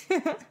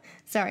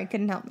 Sorry,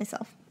 couldn't help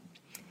myself.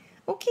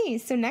 Okay,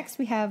 so next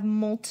we have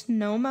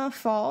Multnomah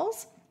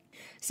Falls.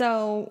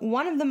 So,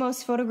 one of the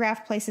most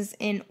photographed places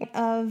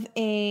of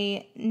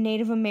a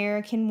Native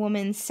American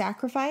woman's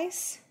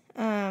sacrifice.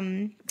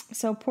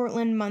 So,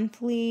 Portland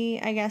Monthly,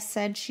 I guess,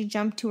 said she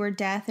jumped to her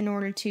death in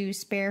order to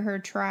spare her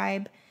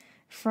tribe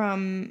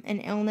from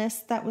an illness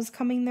that was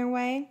coming their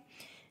way.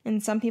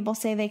 And some people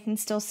say they can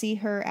still see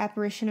her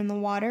apparition in the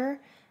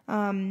water,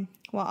 while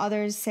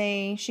others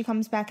say she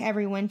comes back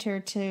every winter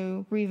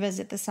to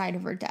revisit the site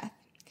of her death.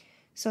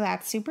 So,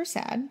 that's super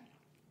sad.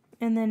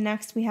 And then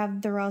next we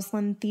have the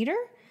Roseland Theater.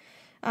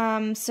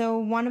 So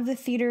one of the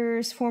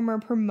theater's former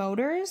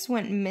promoters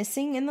went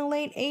missing in the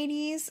late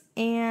 80s,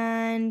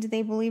 and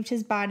they believed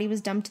his body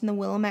was dumped in the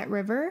Willamette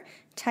River,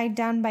 tied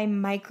down by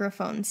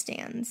microphone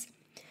stands.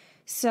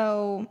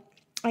 So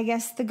I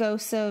guess the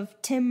ghost of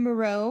Tim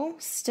Moreau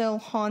still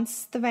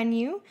haunts the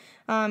venue,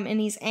 and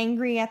he's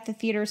angry at the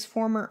theater's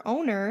former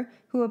owner,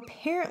 who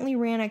apparently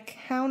ran a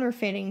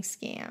counterfeiting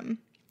scam.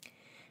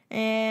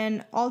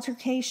 An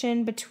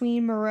altercation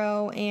between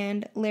Moreau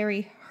and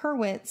Larry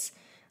Hurwitz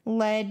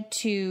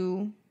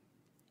allegedly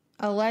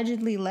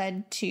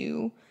led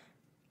to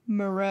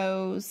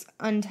Moreau's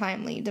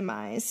untimely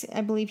demise. I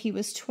believe he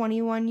was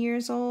 21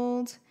 years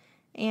old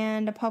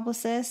and a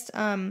publicist.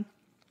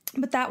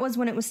 But that was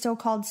when it was still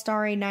called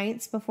Starry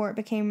Nights before it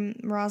became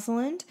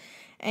Roseland.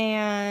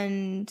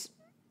 And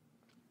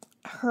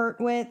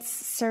Hurwitz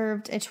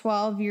served a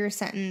 12-year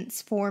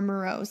sentence for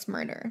Moreau's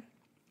murder.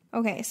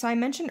 Okay, so I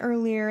mentioned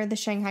earlier the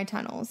Shanghai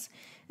Tunnels.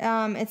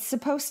 It's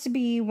supposed to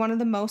be one of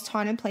the most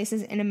haunted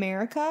places in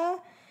America.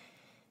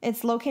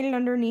 It's located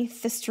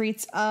underneath the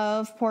streets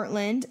of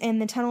Portland,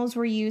 and the tunnels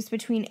were used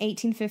between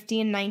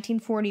 1850 and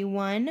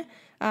 1941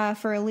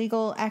 for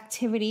illegal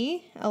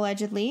activity,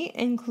 allegedly,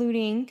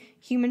 including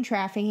human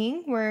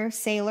trafficking, where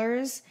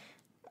sailors,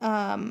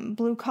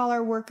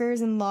 blue-collar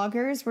workers, and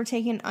loggers were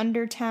taken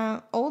under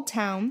Old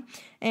Town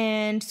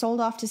and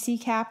sold off to sea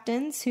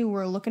captains who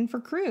were looking for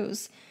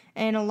crews.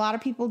 And a lot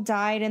of people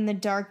died in the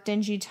dark,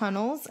 dingy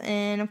tunnels,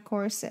 and of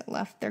course it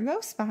left their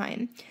ghosts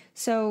behind.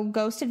 So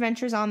Ghost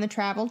Adventures on the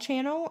Travel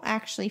Channel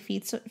actually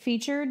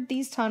featured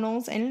these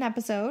tunnels in an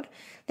episode.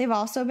 They've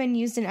also been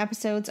used in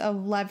episodes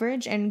of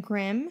Leverage and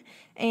Grimm,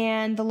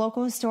 and the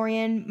local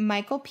historian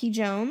Michael P.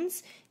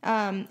 Jones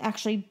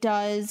actually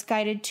does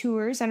guided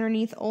tours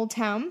underneath Old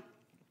Town.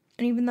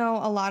 And even though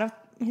a lot of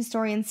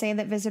historians say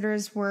that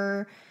visitors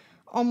were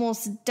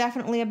almost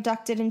definitely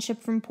abducted and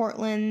shipped from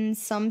Portland,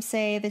 some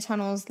say the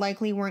tunnels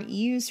likely weren't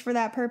used for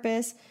that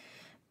purpose,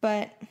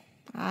 but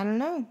I don't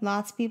know.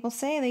 Lots of people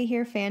say they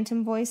hear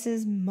phantom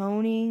voices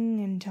moaning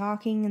and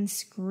talking and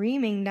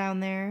screaming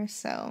down there,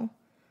 so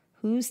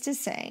who's to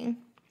say?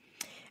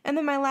 And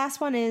then my last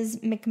one is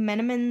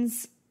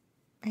McMenamin's,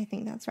 I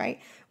think that's right,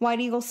 White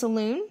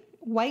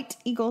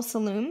Eagle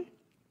Saloon.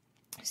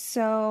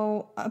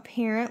 So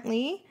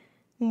apparently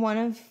one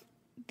of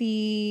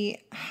the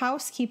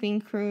housekeeping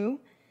crew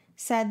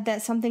said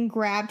that something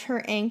grabbed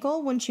her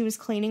ankle when she was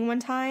cleaning one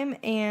time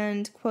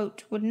and,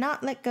 quote, would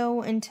not let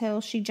go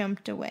until she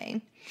jumped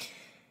away.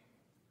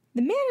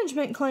 The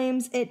management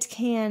claims it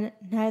can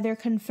neither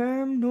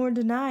confirm nor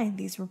deny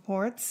these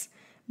reports,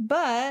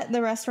 but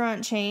the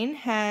restaurant chain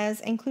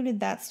has included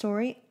that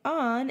story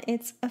on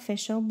its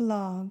official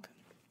blog.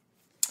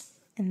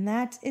 And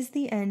that is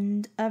the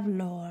end of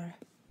lore.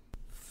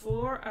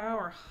 For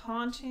our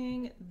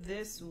haunting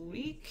this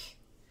week,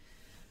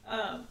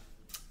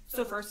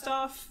 so first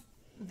off,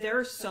 there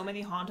are so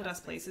many haunted ass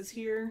places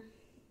here.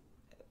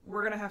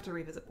 We're gonna have to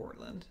revisit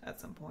Portland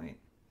at some point,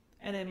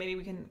 and then maybe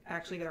we can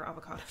actually get our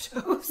avocado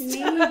toast.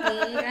 Maybe.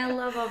 I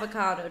love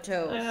avocado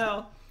toast. I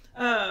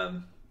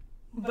know.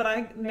 But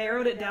I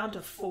narrowed it down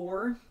to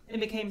 4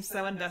 and became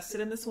so invested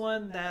in this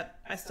one that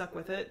I stuck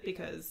with it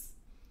because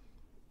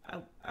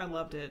I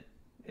loved it.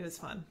 It was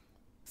fun.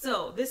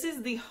 So this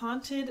is the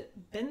Haunted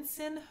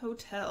Benson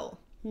Hotel.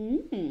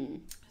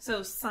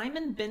 So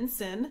Simon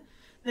Benson,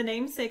 the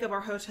namesake of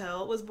our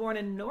hotel, was born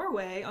in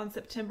Norway on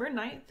September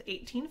 9th,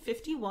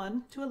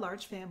 1851, to a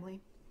large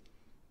family.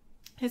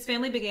 His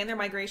family began their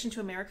migration to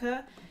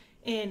America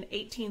in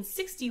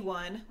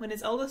 1861 when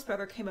his eldest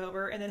brother came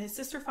over, and then his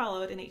sister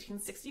followed in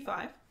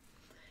 1865.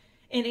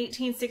 In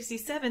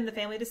 1867, the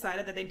family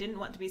decided that they didn't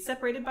want to be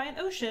separated by an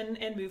ocean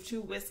and moved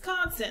to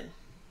Wisconsin.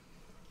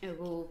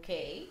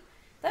 Okay.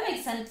 That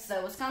makes sense,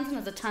 though. Wisconsin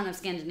has a ton of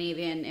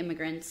Scandinavian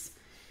immigrants.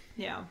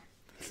 Yeah.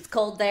 It's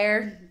cold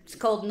there. It's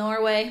cold in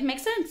Norway.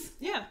 Makes sense.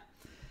 Yeah.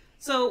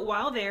 So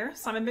while there,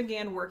 Simon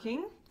began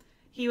working.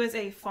 He was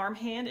a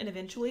farmhand and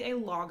eventually a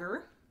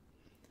logger.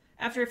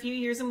 After a few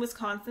years in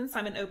Wisconsin,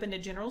 Simon opened a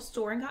general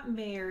store and got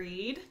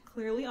married.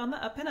 Clearly on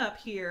the up and up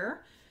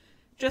here.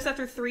 Just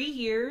after 3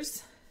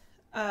 years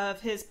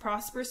of his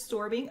prosperous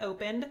store being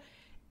opened,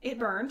 it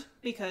burned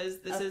because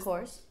this is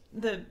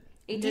the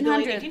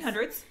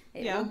 1800s.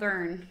 It will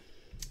burn.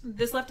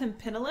 This left him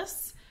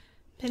penniless.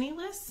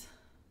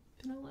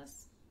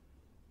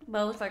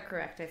 Both are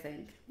correct, I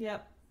think.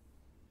 Yep.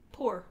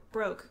 Poor,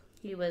 broke.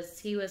 He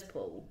was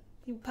poor.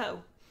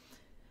 Po.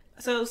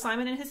 So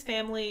Simon and his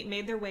family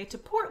made their way to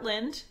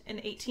Portland in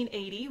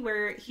 1880,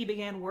 where he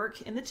began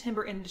work in the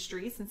timber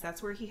industry, since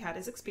that's where he had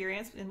his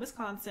experience in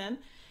Wisconsin,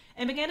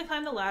 and began to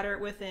climb the ladder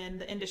within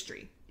the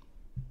industry.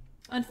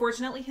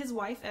 Unfortunately, his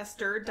wife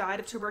Esther died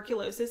of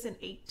tuberculosis in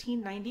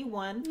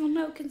 1891. Oh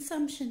no,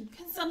 consumption,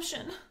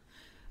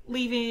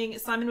 leaving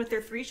Simon with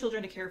their 3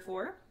 children to care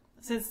for.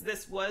 Since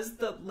this was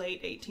the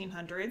late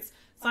 1800s,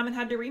 Simon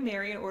had to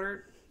remarry in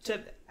order to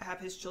have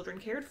his children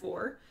cared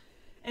for.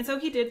 And so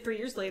he did 3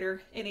 years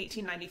later in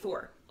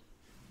 1894.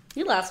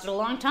 He lasted a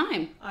long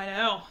time. I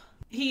know.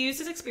 He used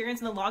his experience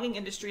in the logging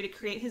industry to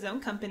create his own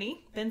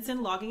company,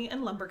 Benson Logging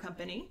and Lumber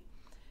Company.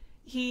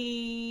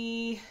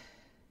 He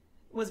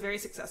was very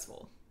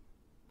successful.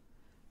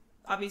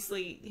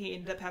 Obviously, he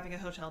ended up having a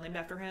hotel named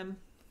after him.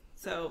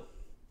 So,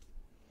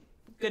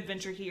 good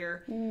venture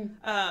here.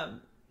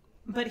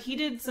 But he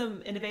did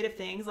some innovative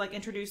things, like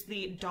introduce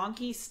the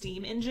donkey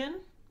steam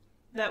engine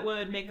that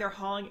would make their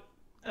hauling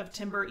of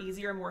timber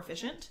easier and more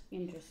efficient.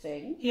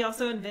 Interesting. He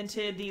also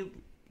invented the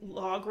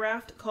log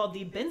raft called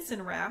the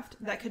Benson Raft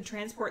that could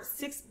transport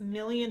 6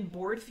 million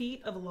board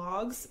feet of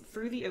logs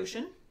through the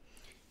ocean.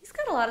 He's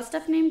got a lot of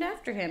stuff named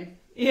after him.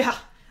 Yeah.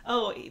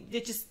 Oh,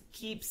 it just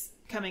keeps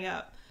coming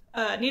up.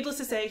 Needless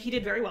to say, he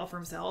did very well for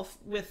himself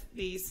with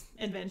these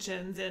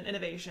inventions and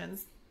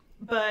innovations,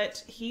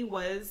 but he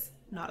was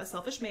not a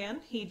selfish man.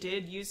 He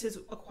did use his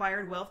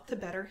acquired wealth to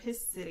better his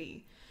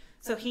city.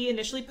 So he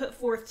initially put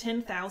forth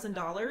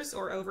 $10,000,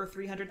 or over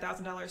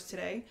 $300,000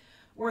 today,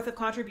 worth of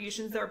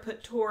contributions that were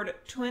put toward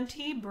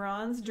 20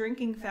 bronze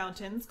drinking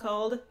fountains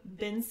called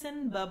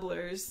Benson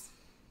Bubblers.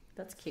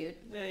 That's cute.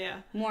 Yeah.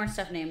 More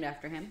stuff named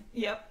after him.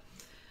 Yep.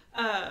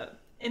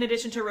 in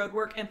addition to road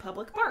work and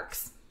public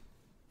parks.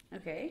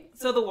 Okay.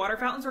 So the water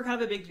fountains were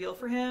kind of a big deal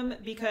for him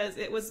because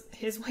it was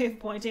his way of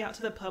pointing out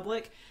to the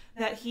public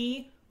that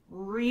he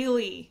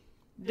really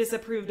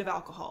disapproved of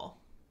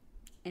alcohol.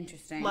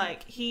 Interesting.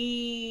 Like,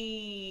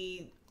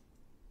 this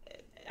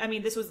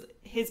was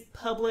his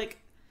public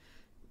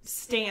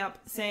stamp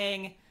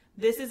saying,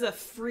 this is a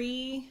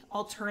free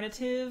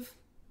alternative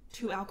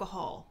to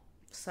alcohol.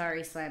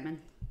 Sorry, Simon.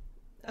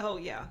 Oh,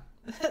 yeah.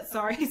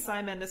 Sorry,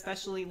 Simon,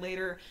 especially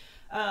later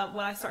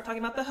when I start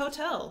talking about the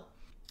hotel.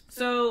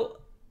 So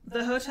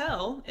the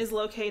hotel is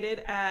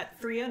located at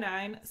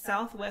 309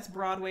 Southwest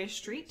Broadway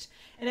Street,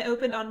 and it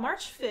opened on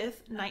March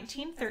 5th,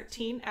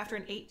 1913, after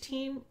an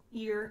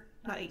 8-year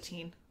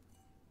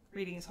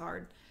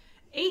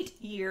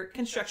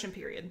construction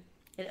period.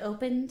 It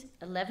opened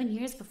 11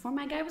 years before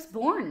my guy was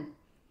born.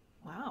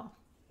 Wow.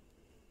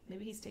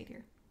 Maybe he stayed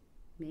here.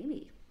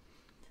 Maybe.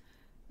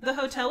 The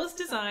hotel was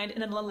designed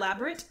in an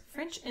elaborate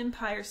French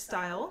Empire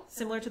style,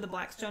 similar to the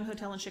Blackstone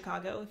Hotel in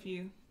Chicago, if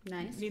you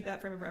need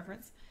that frame of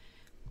reference.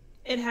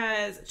 It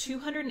has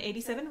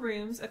 287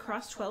 rooms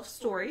across 12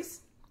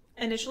 stories.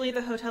 Initially,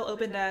 the hotel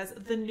opened as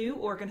the New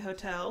Oregon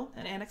Hotel,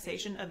 an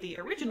annexation of the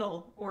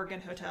original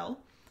Oregon Hotel.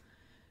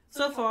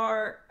 So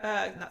for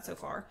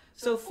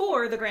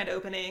the grand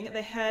opening,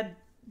 they had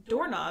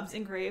doorknobs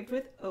engraved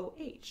with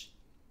OH.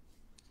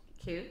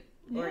 Cute.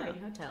 Oregon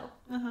Hotel.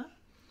 Uh-huh.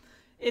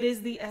 It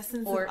is the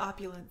essence of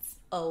opulence.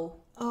 Oh.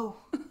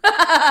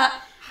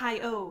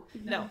 Hi-oh.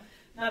 No,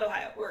 not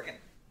Ohio, Oregon.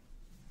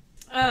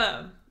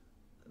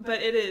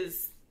 But it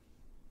is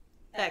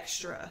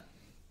extra.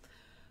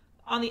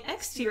 On the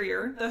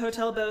exterior, the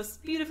hotel boasts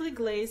beautifully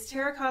glazed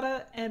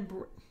terracotta and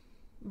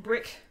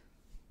brick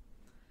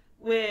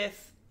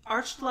with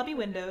arched lobby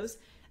windows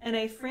and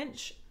a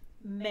French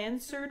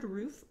mansard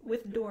roof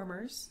with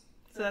dormers.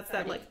 So that's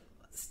that like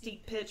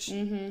steep pitch.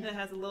 And it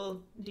has a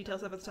little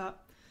details up at the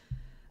top.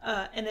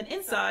 And then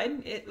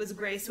inside, it was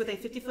graced with a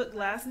 50-foot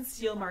glass and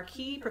steel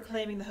marquee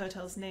proclaiming the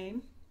hotel's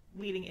name,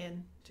 leading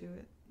into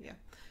it.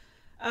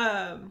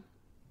 Yeah.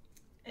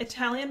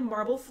 Italian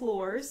marble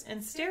floors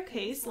and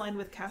staircase lined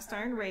with cast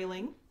iron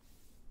railing,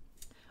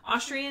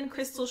 Austrian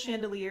crystal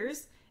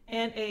chandeliers,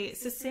 and a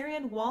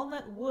Caesarean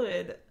walnut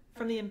wood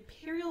from the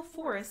imperial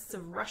forests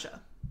of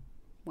Russia.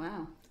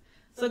 Wow.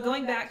 So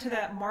going back to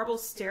that marble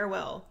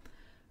stairwell,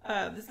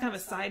 this is kind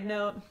of a side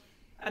note.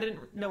 I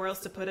didn't know where else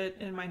to put it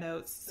in my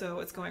notes,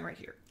 so it's going right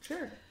here.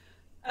 Sure.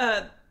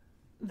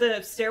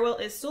 The stairwell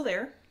is still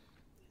there,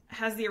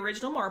 has the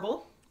original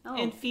marble,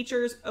 and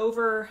features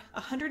over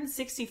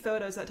 160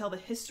 photos that tell the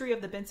history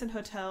of the Benson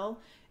Hotel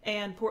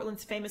and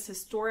Portland's famous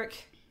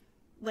historic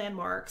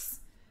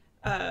landmarks.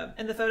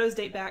 And the photos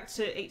date back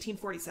to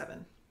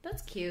 1847.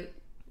 That's cute.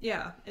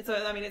 Yeah. It's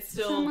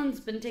still... Someone's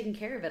been taking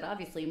care of it,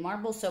 obviously.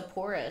 Marble's so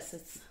porous.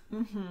 It's...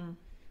 Mm-hmm.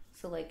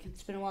 So,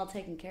 it's been well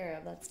taken care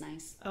of. That's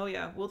nice. Oh,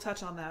 yeah. We'll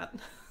touch on that.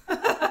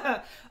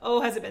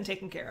 Has it been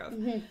taken care of?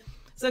 Mm-hmm.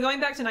 So, going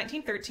back to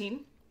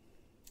 1913,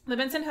 the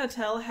Benson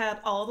Hotel had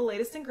all the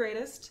latest and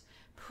greatest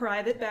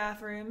private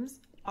bathrooms,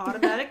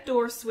 automatic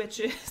door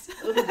switches,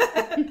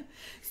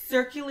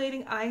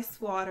 circulating ice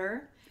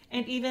water,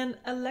 and even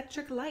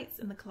electric lights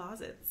in the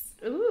closets.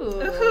 Ooh.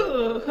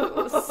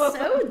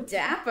 So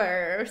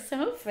dapper.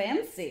 So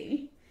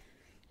fancy.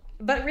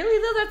 But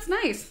really, though, that's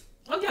nice.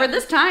 Oh, yeah. For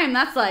this time,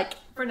 that's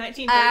for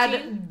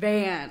 1913?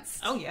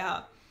 Advanced. Oh,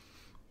 yeah.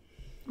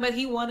 But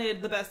he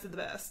wanted the best of the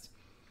best.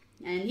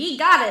 And he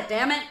got it,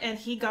 damn it. And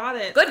he got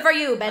it. Good for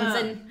you,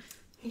 Benson.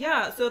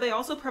 Yeah, so they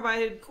also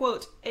provided,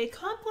 quote, a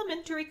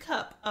complimentary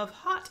cup of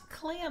hot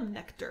clam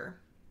nectar.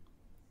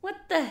 What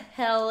the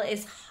hell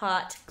is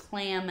hot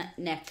clam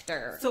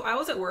nectar? So I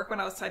was at work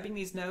when I was typing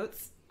these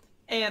notes,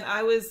 and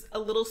I was a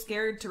little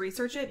scared to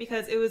research it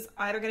because it was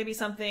either going to be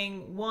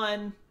something,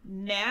 1,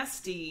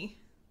 nasty,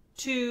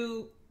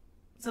 2,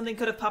 something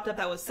could have popped up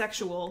that was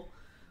sexual.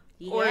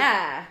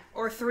 Yeah.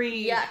 Or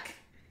 3, yuck.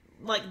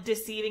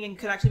 Deceiving and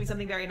could actually be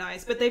something very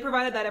nice. But they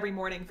provided that every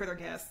morning for their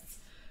guests.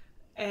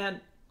 And...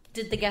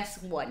 did the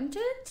guests want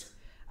it?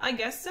 I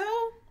guess so.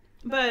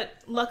 But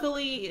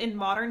luckily, in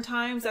modern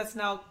times, that's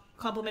now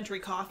complimentary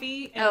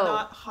coffee and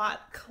not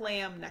hot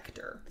clam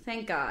nectar.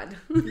 Thank God.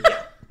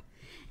 Yeah.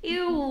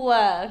 Ew.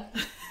 I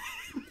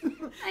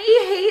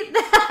hate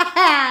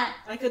that.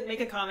 I could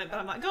make a comment, but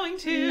I'm not going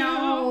to.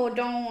 No,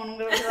 don't. I'm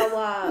going to throw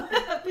up.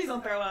 Please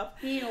don't throw up.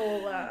 Ew.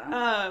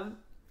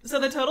 So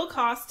the total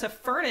cost to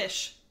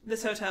furnish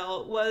this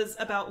hotel was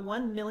about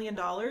 $1 million.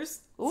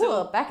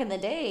 Ooh, back in the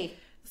day.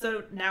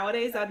 So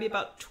nowadays, that would be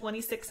about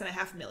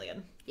 $26.5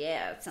 million.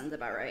 Yeah, that sounds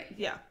about right.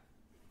 Yeah.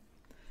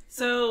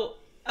 So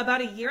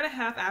about a year and a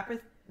half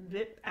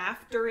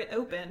after it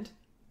opened,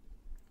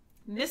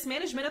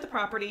 mismanagement of the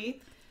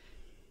property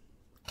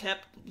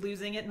kept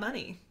losing it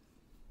money.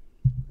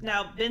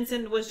 Now,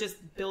 Benson was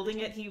just building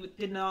it. He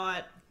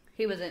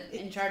wasn't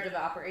in charge of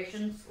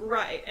operations.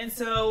 Right. And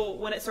so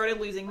when it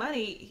started losing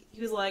money,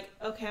 he was like,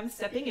 okay, I'm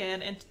stepping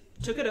in, and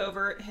took it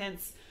over,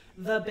 hence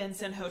the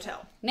Benson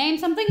Hotel. Name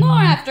something more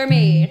after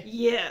me.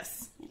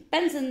 Yes.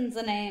 Benson's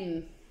a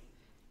name.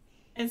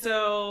 And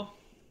so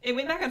it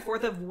went back and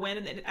forth of when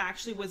it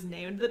actually was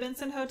named the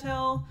Benson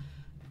Hotel,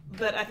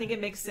 but I think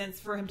it makes sense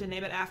for him to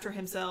name it after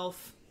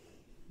himself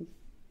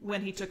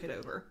when he took it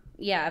over.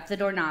 Yeah, if the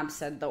doorknob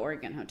said the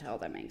Oregon Hotel,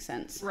 that makes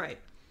sense. Right.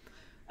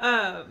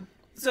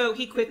 So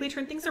he quickly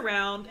turned things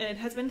around, and it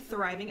has been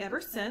thriving ever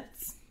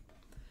since.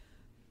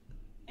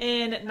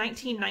 In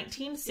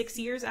 1919, 6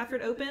 years after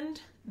it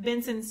opened,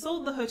 Benson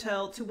sold the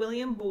hotel to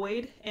William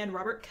Boyd and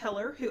Robert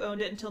Keller, who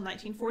owned it until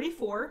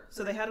 1944.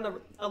 So they had it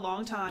a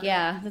long time.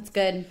 Yeah, that's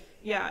good.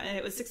 Yeah, and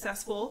it was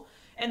successful.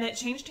 And it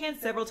changed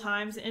hands several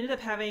times and ended up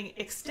having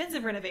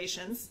extensive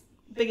renovations,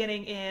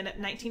 beginning in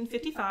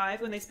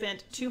 1955 when they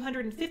spent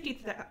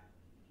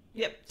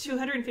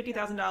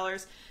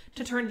 $250,000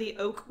 to turn the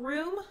Oak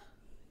Room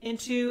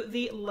into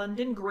the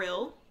London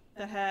Grill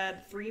that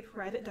had 3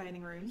 private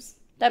dining rooms.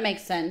 That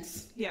makes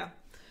sense. Yeah.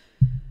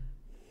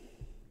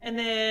 And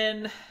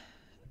then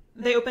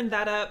they opened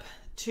that up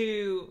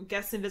to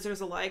guests and visitors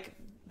alike,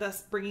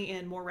 thus bringing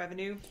in more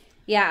revenue.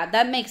 Yeah,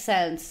 that makes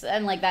sense.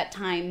 And like that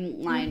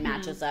timeline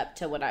matches up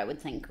to what I would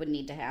think would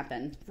need to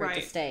happen for it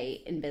to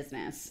stay in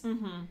business.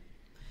 Mm-hmm.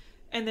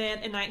 And then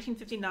in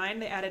 1959,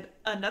 they added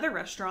another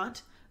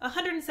restaurant,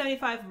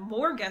 175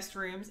 more guest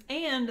rooms,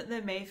 and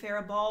the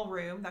Mayfair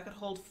Ballroom that could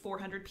hold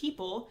 400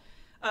 people.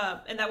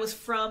 And that was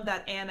from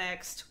that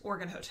annexed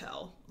Oregon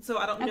Hotel. So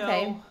I don't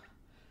know.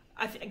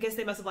 I guess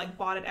they must have like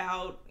bought it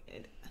out.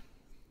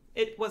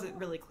 It wasn't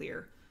really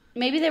clear.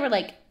 Maybe they were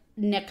like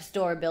next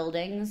door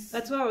buildings.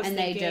 That's what I was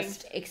thinking. And they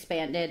just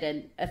expanded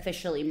and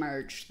officially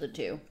merged the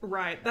two.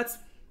 Right. That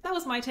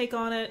was my take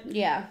on it.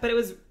 Yeah. But it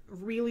was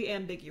really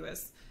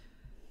ambiguous.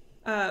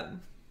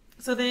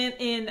 So then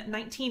in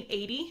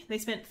 1980, they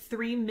spent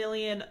 $3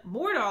 million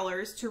more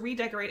to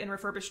redecorate and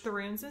refurbish the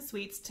rooms and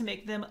suites to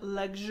make them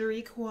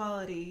luxury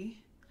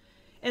quality.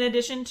 In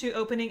addition to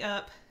opening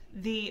up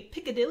the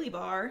Piccadilly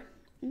Bar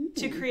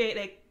to create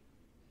a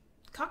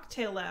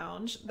cocktail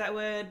lounge that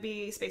would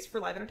be space for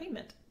live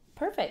entertainment.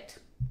 Perfect.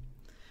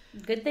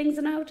 Good things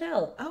in a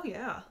hotel. Oh,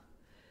 yeah.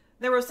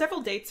 There were several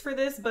dates for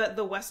this, but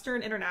the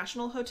Western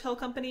International Hotel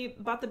Company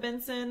bought the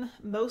Benson.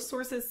 Most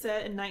sources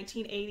said in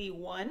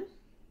 1981.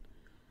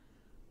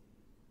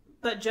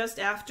 But just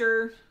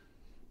after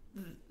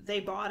they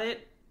bought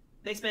it,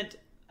 they spent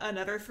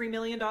another $3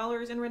 million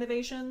in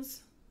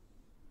renovations.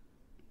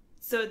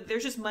 So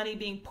there's just money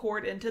being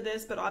poured into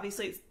this, but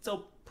obviously it's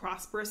still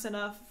prosperous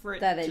enough for it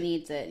that it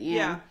needs it.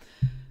 Yeah.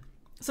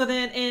 So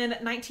then in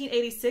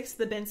 1986,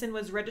 the Benson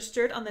was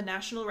registered on the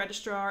National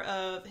Register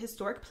of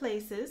Historic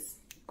Places.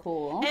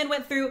 Cool. And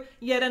went through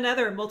yet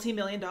another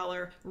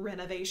multi-million-dollar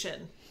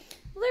renovation.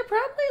 Well, they're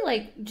probably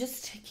like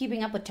just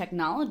keeping up with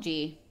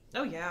technology.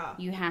 Oh, yeah.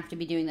 You have to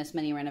be doing this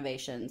many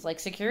renovations. Like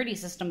security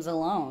systems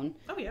alone.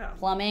 Oh, yeah.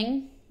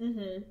 Plumbing.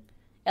 Mm-hmm.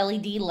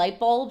 LED light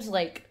bulbs.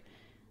 Like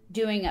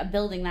doing a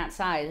building that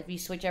size, if you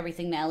switch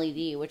everything to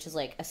LED, which is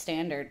like a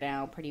standard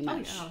now pretty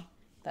much. Oh, yeah.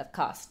 That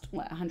cost,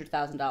 what,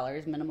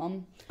 $100,000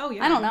 minimum? Oh,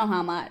 yeah. I don't know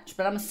how much,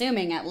 but I'm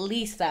assuming at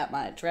least that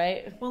much,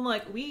 right? Well,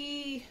 like,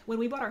 when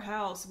we bought our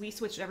house, we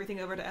switched everything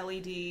over to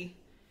LED,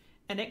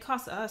 and it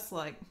cost us,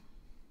 like,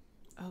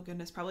 oh,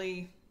 goodness,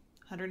 probably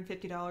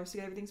 $150 to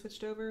get everything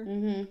switched over.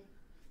 Mm-hmm.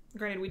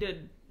 Granted, we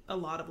did a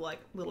lot of, like,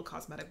 little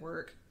cosmetic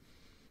work.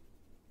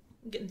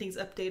 Getting things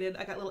updated.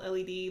 I got little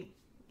LED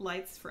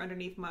lights for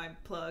underneath my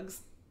plugs.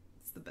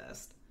 It's the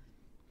best.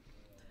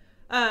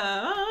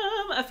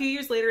 A few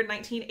years later, in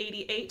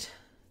 1988,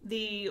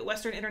 the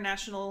Western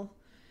International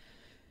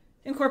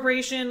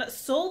Incorporation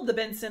sold the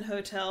Benson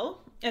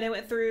Hotel, and it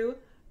went through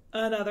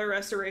another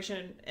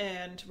restoration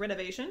and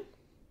renovation.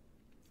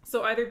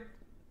 So either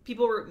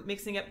people were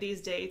mixing up these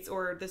dates,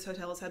 or this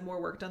hotel has had more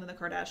work done than the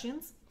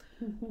Kardashians.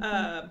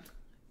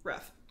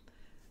 Rough.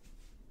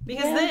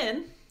 Because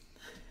then...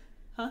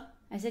 Huh?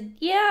 I said,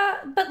 yeah,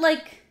 but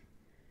like...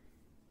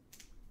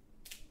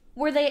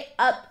 Were they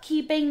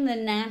upkeeping the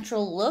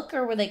natural look,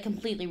 or were they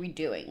completely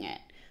redoing it?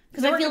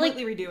 Because I feel like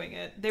they were completely redoing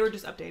it. They were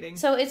just updating.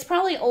 So it's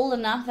probably old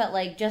enough that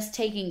like just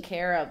taking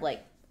care of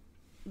like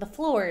the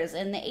floors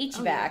and the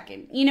HVAC,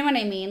 and you know what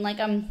I mean.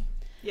 Like I'm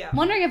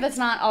wondering if it's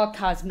not all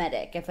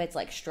cosmetic, if it's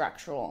like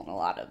structural in a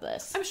lot of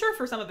this. I'm sure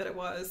for some of it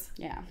was.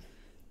 Yeah,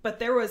 but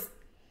that was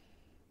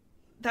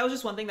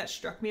just one thing that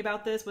struck me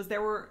about this was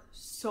there were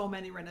so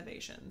many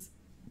renovations.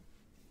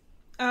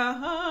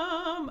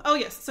 Oh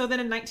yes. So then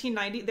in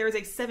 1990, there was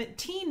a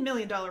 $17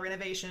 million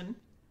renovation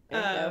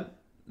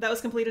that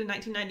was completed in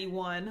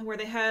 1991, where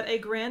they had a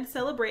grand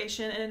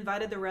celebration and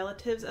invited the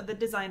relatives of the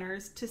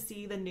designers to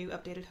see the new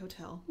updated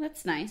hotel.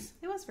 That's nice.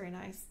 It was very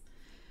nice.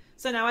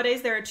 So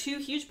nowadays there are 2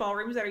 huge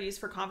ballrooms that are used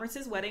for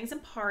conferences, weddings,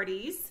 and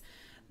parties.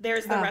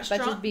 There's the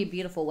restaurant. That should be a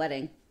beautiful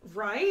wedding,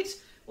 right?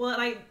 Well,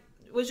 and I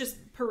was just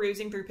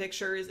perusing through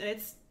pictures, and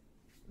it's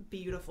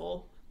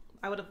beautiful.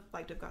 I would have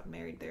liked to have gotten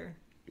married there.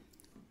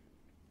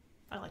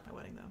 I like my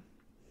wedding, though.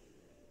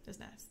 It's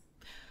nice.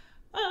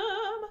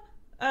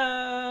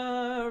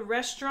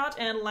 Restaurant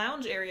and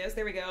lounge areas.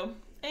 There we go.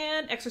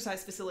 And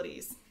exercise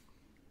facilities.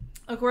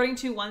 According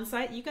to one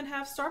site, you can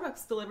have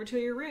Starbucks delivered to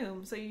your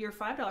room. So your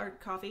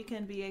 $5 coffee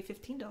can be a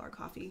 $15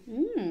 coffee.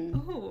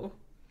 Mm. Ooh.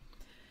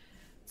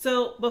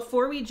 So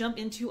before we jump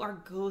into our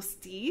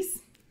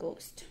ghosties,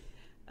 Ghost.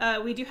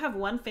 we do have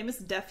one famous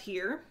death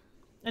here.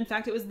 In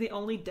fact, it was the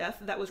only death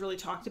that was really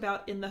talked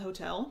about in the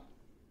hotel.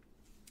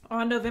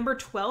 On November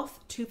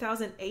 12th,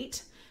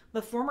 2008,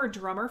 the former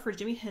drummer for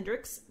Jimi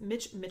Hendrix,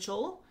 Mitch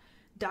Mitchell,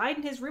 died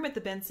in his room at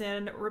the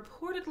Benson,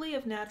 reportedly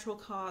of natural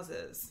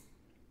causes.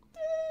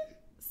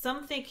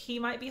 Some think he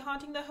might be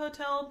haunting the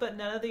hotel, but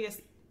none of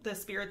the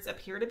spirits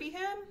appear to be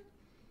him.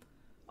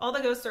 All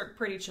the ghosts are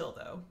pretty chill,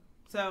 though.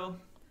 So,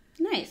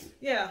 Nice.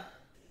 yeah.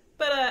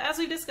 But as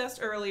we discussed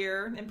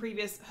earlier in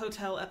previous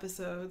hotel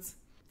episodes,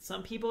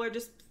 some people are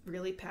just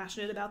really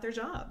passionate about their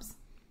jobs.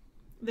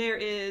 There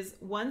is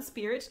one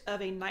spirit of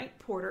a night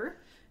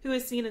porter who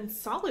is seen in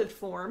solid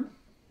form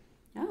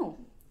Oh.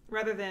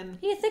 rather than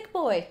He a thick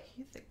boy.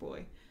 a thick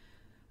boy.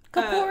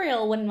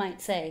 Corporeal, one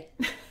might say.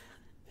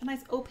 A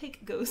nice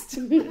opaque ghost.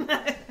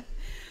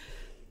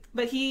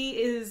 But he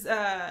is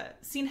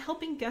seen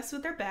helping guests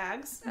with their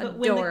bags. But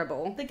when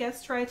Adorable. the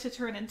guests try to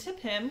turn and tip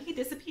him, he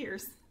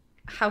disappears.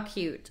 How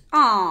cute.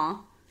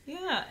 Aw.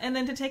 Yeah, and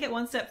then to take it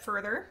one step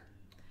further,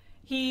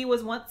 he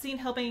was once seen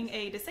helping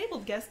a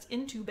disabled guest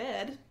into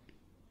bed,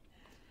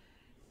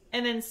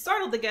 and then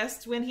startled the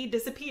guest when he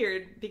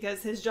disappeared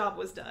because his job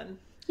was done.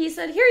 He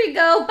said, here you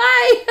go,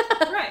 bye.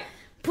 Right.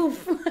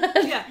 Poof.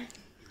 Yeah.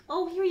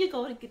 Oh, here you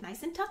go. Get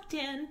nice and tucked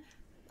in.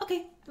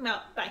 Okay, I'm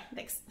out. Bye.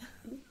 Thanks.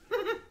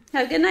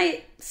 Have a good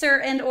night,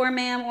 sir and or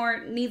ma'am,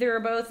 or neither or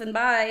both, and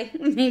bye.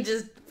 He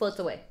just floats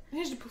away.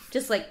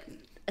 Just like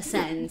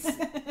ascends.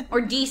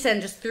 Or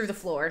descends just through the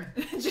floor.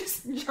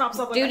 Just drops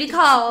off. Duty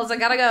calls, I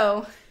gotta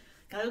go.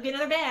 Gotta go get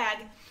another bag.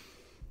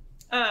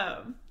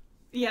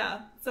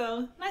 Yeah.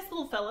 So nice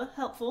little fella,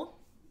 helpful.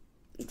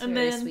 It's And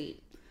very then- sweet.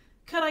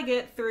 Could I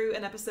get through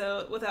an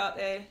episode without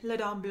a La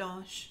Dame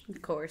Blanche? Of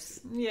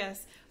course.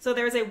 Yes. So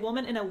there is a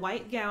woman in a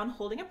white gown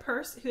holding a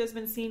purse who has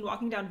been seen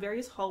walking down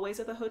various hallways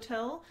of the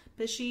hotel,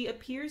 but she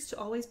appears to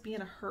always be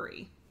in a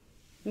hurry.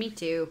 Me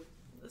too.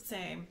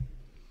 Same.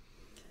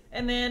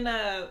 And then,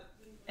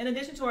 in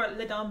addition to our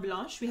La Dame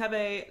Blanche, we have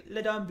a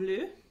La Dame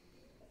Bleue.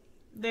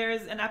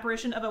 There's an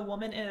apparition of a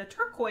woman in a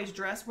turquoise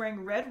dress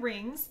wearing red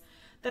rings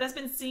that has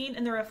been seen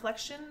in the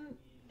reflection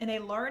in a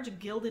large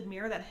gilded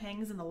mirror that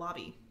hangs in the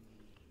lobby.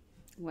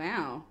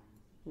 Wow.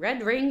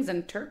 Red rings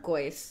and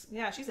turquoise.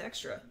 Yeah, she's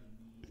extra.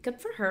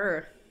 Good for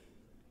her.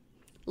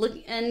 Look,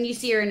 and you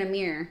see her in a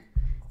mirror.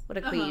 What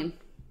a queen.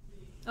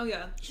 Oh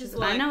yeah, she's I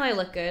like, know I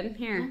look good.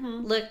 Here,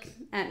 look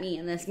at me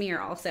in this mirror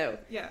also.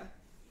 yeah.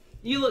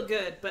 You look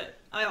good, but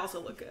I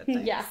also look good.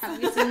 Thanks. Yeah,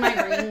 have you seen my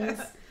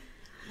rings?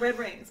 Red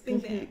rings, bing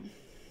bang.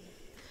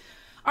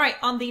 All right,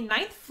 on the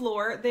 9th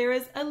floor, there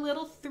is a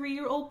little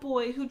 3-year-old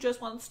boy who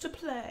just wants to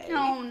play.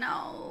 Oh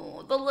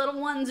no, the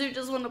little ones who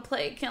just want to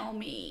play kill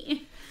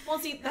me. Well,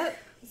 see,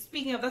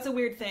 speaking of, that's a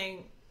weird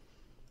thing.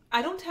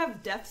 I don't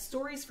have death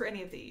stories for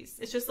any of these.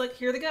 It's just like,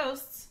 here are the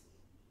ghosts.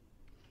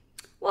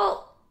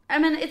 Well, I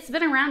mean, it's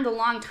been around a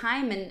long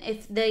time, and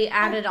if they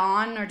added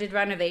on or did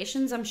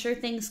renovations, I'm sure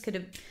things could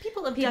have...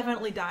 People have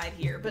definitely died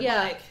here, but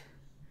Yeah. like...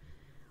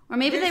 Or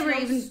maybe they there's were no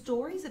even...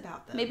 stories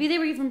about them. Maybe they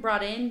were even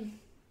brought in,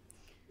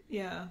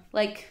 Yeah.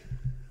 like,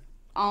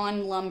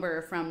 on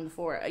lumber from the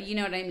forest. You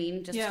know what I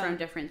mean? Just Yeah. from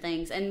different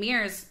things. And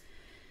mirrors...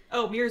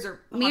 Oh, mirrors are...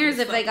 Mirrors,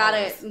 if they got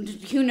always.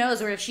 it, who knows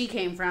where she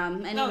came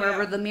from? Anywhere yeah.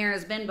 where the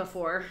mirror's been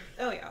before.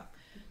 Oh, yeah.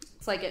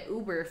 It's like an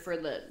Uber for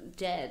the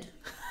dead.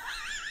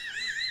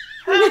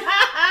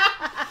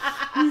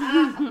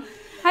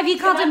 Have you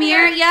called a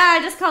mirror? Yeah,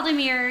 I just called a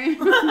mirror.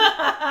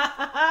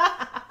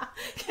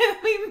 Can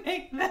we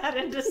make that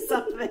into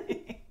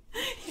something?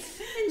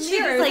 She was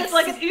Mirrors, it's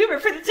like an Uber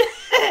for the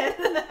dead.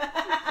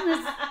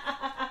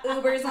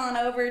 Uber's on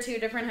over to a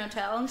different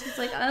hotel, and she's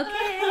like,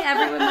 okay,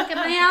 everyone look at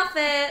my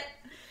outfit.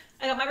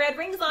 I got my red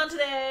rings on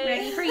today.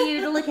 Ready for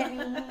you to look at me.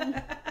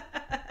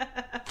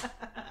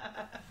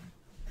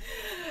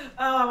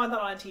 Oh, I want that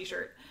on a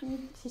t-shirt.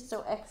 She's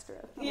so extra.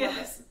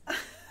 Yes.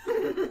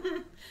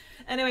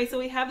 Anyway, so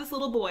we have this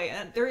little boy,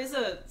 and there is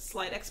a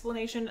slight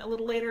explanation a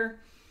little later.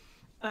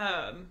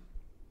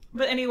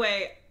 But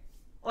anyway,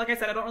 like I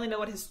said, I don't really know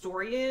what his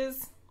story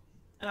is.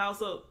 And I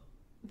also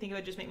think it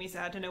would just make me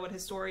sad to know what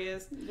his story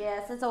is.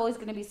 Yes, it's always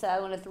going to be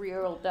sad when a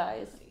 3-year-old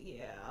dies.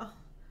 Yeah.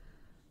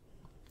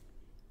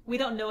 We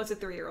don't know it's a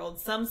 3-year-old.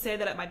 Some say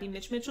that it might be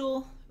Mitch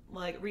Mitchell,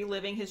 like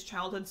reliving his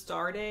childhood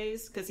star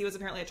days, because he was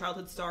apparently a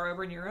childhood star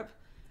over in Europe.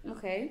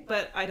 Okay.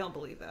 But I don't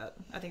believe that.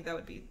 I think that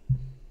would be...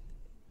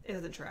 It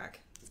doesn't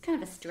track. It's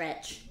kind of a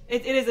stretch.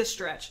 It is a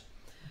stretch.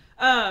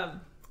 But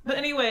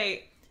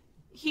anyway,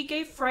 he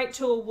gave fright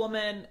to a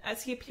woman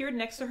as he appeared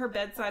next to her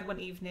bedside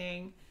one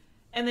evening.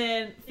 And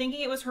then, thinking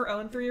it was her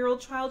own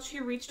 3-year-old child, she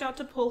reached out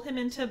to pull him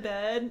into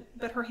bed,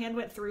 but her hand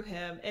went through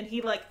him, and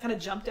he, like, kind of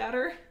jumped at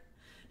her.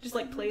 Just,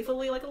 like,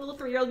 playfully, like a little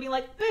 3-year-old being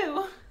like,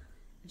 boo!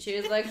 She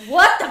was like,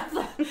 what the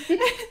fuck? And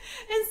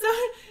so,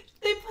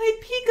 they played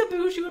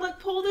peekaboo. She would, like,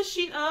 pull the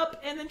sheet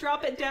up and then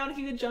drop it down, and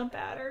he would jump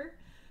at her.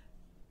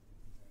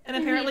 And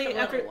apparently, the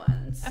after... little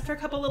ones. happens. After a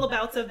couple little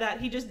bouts of that,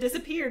 he just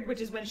disappeared,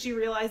 which is when she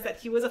realized that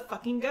he was a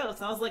fucking ghost.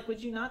 And I was like,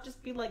 would you not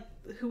just be like,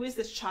 who is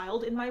this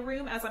child in my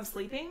room as I'm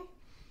sleeping?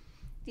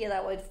 Yeah,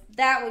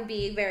 that would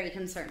be very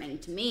concerning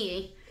to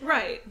me.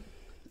 Right.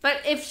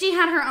 But if she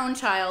had her own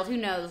child, who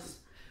knows?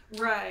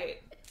 Right.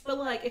 But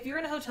like, if you're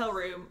in a hotel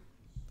room,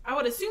 I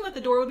would assume that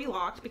the door would be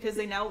locked because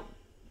they now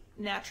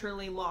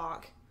naturally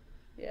lock.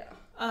 Yeah.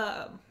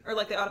 Or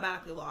like they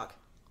automatically lock.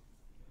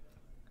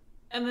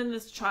 And then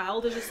this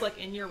child is just like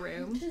in your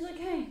room. She's like,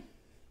 hey.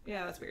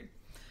 Yeah, that's weird.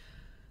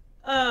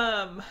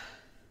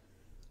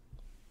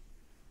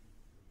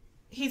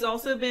 He's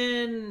also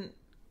been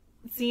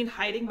seen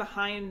hiding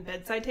behind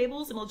bedside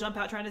tables and will jump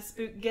out trying to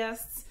spook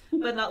guests,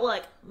 but not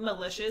like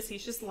malicious.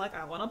 He's just like,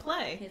 I want to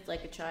play. He's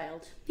like a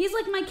child. He's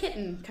like my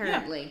kitten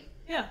currently.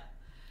 Yeah.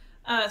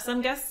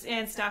 Some guests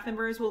and staff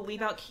members will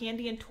leave out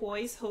candy and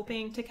toys,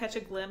 hoping to catch a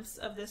glimpse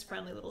of this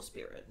friendly little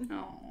spirit.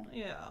 Oh.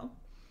 Yeah.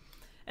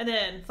 And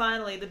then,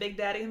 finally, the big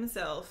daddy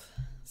himself,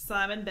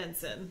 Simon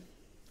Benson.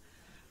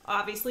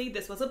 Obviously,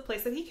 this was a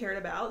place that he cared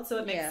about, so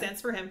it makes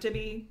sense for him to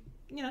be,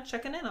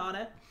 checking in on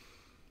it.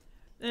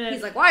 And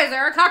he's like, why is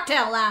there a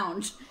cocktail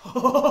lounge?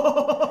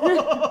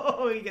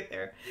 Oh, you get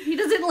there. He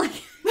doesn't like...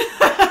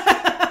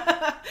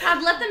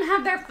 God, let them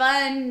have their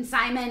fun,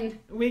 Simon.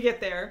 We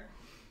get there.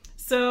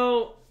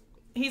 So...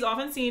 he's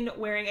often seen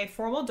wearing a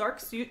formal dark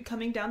suit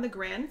coming down the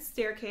grand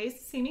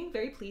staircase, seeming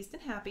very pleased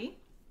and happy.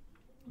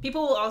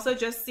 People will also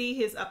just see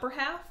his upper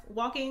half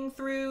walking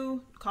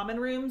through common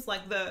rooms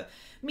like the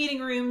meeting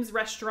rooms,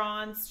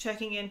 restaurants,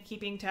 checking in,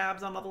 keeping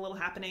tabs on all the little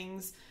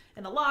happenings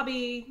in the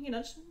lobby,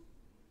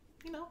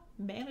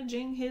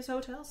 managing his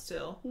hotel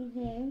still.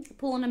 Mm-hmm.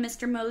 Pulling a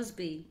Mr.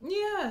 Mosby.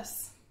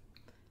 Yes.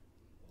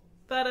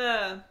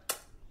 But,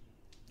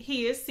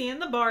 he is seen in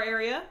the bar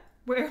area,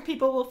 where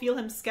people will feel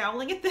him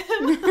scowling at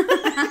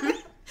them.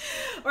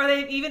 Or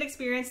they've even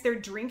experienced their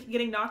drink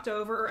getting knocked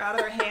over or out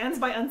of their hands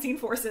by unseen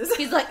forces.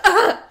 He's like,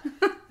 ugh!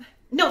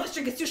 No, this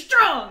drink is too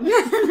strong!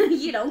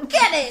 You don't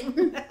get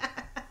it!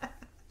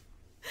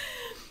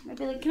 I'd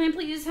be like, can I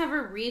please have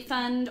a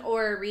refund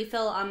or a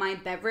refill on my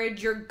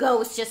beverage? Your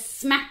ghost just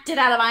smacked it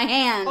out of my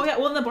hand. Oh yeah,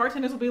 well, and the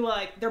bartenders will be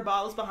like, their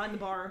bottles behind the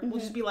bar will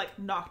just be like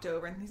knocked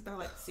over. And they're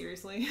like,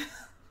 seriously?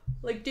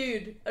 Like,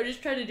 dude, I'm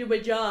just trying to do my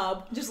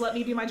job. Just let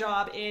me do my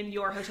job in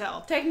your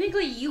hotel.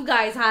 Technically, you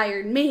guys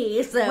hired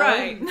me, so...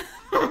 Right.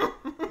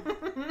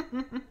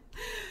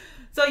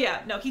 So,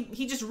 yeah, no,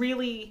 he just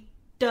really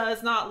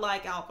does not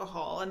like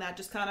alcohol, and that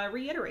just kind of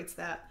reiterates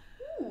that.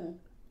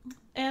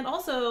 And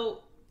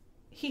also,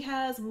 he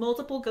has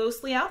multiple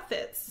ghostly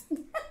outfits.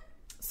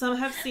 Some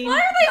have seen... Why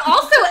are they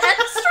also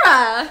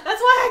extra?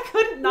 That's why I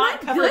couldn't not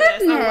cover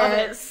this. I love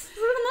it.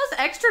 They're the most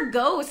extra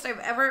ghosts I've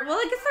ever... Well,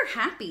 I guess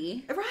they're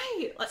happy.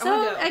 Right. Like,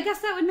 so I guess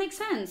that would make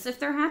sense. If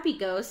they're happy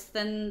ghosts,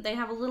 then they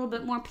have a little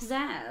bit more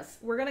pizzazz.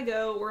 We're going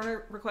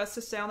to request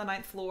to stay on the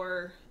 9th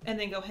floor and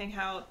then go hang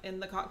out in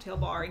the cocktail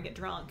bar and get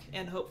drunk.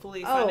 And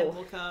hopefully Simon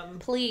will come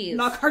please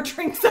knock our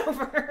drinks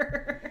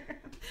over.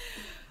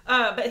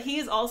 But he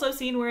is also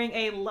seen wearing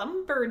a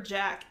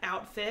lumberjack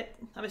outfit.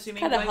 I'm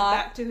assuming going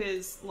back to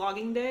his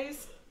logging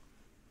days.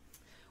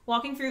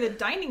 Walking through the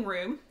dining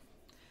room.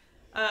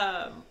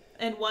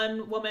 And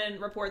one woman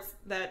reports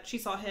that she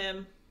saw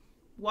him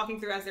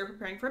walking through as they were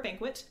preparing for a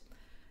banquet.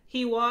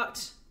 He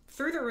walked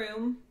through the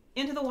room,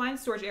 into the wine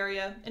storage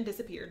area, and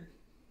disappeared.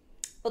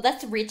 Well,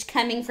 that's rich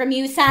coming from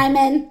you,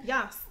 Simon.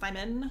 Yeah,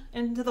 Simon.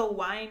 Into the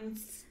wine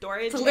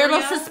storage area. It's a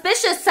little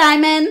suspicious,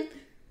 Simon.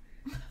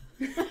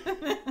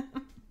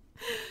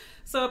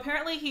 So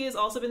apparently he has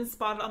also been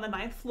spotted on the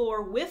 9th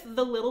floor with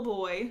the little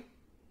boy.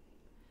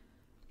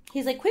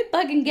 He's like, quit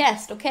bugging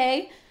guests,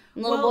 okay?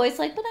 And the little boy's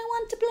like, but I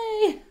want to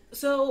play.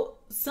 So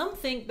some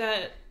think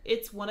that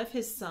it's one of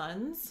his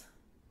sons,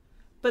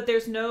 but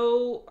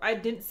I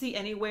didn't see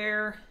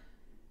anywhere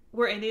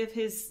where any of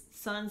his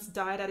sons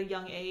died at a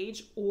young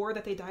age or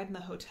that they died in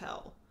the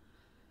hotel.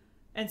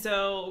 And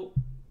so...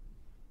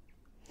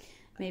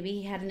 maybe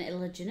he had an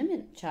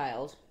illegitimate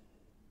child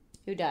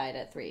who died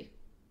at 3.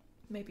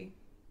 Maybe.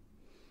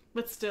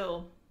 But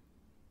still,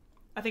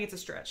 I think it's a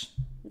stretch.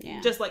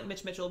 Yeah. Just like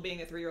Mitch Mitchell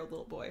being a 3-year-old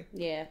little boy.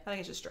 Yeah. I think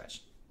it's just a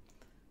stretch.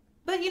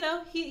 But,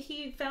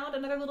 he found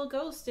another little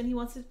ghost and he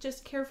wants to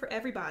just care for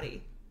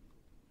everybody.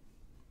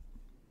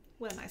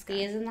 What a nice guy.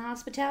 He is in the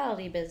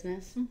hospitality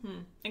business. Mm-hmm.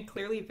 And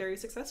clearly very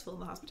successful in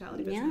the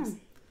hospitality business.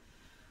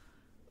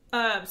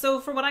 Yeah. So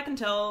from what I can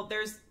tell,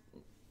 there's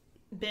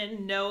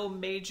been no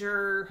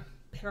major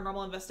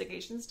paranormal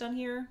investigations done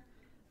here.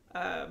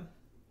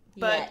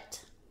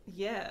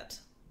 Yet.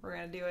 We're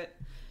going to do it.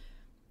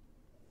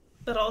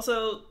 But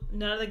also,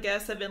 none of the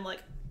guests have been,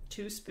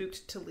 too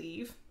spooked to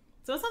leave.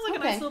 So it sounds like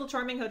a nice little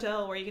charming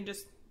hotel where you can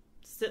just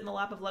sit in the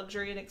lap of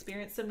luxury and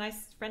experience some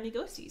nice, friendly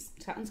ghosties.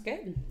 Sounds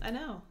good. I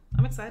know.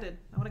 I'm excited.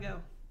 I want to go.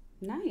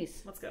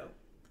 Nice. Let's go.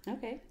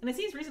 Okay. And it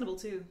seems reasonable,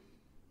 too.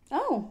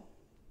 Oh.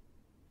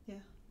 Yeah.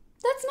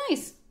 That's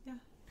nice.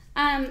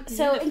 Yeah.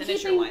 So in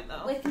keeping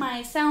with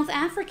my South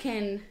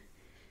African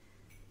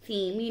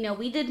theme,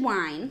 we did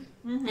wine,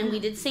 and we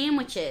did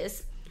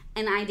sandwiches,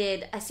 and I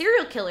did a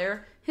serial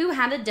killer who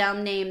had a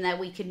dumb name that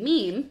we could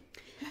meme.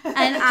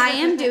 And I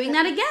am doing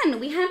that again.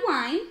 We had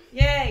wine.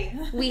 Yay!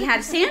 We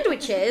had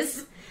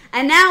sandwiches.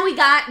 And now we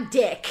got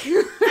dick.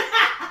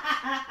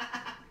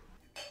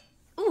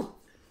 Ooh.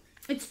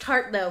 It's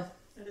tart, though.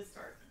 It is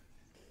tart.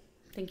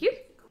 Thank you.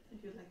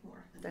 If you'd like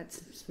more. That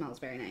smells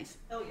very nice.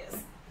 Oh,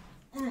 yes.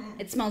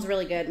 It smells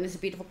really good, and it's a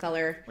beautiful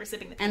color. We're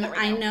sipping the And peanut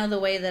right I now. know the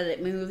way that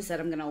it moves that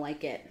I'm going to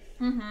like it.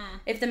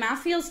 If the mouth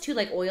feels too,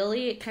 like,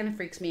 oily, it kind of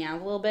freaks me out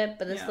a little bit,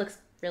 but this looks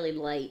really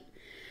light.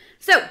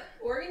 So,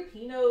 Oregon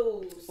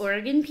Pinots.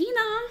 Oregon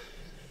Pinot.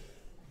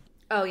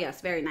 Oh,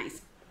 yes, very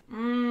nice.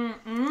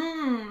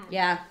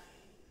 Yeah.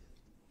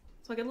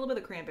 So I get a little bit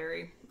of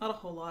cranberry. Not a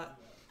whole lot.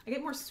 I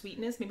get more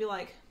sweetness, maybe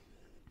like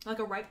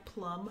a ripe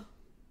plum.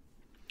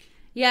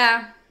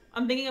 Yeah.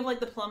 I'm thinking of like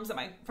the plums from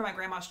my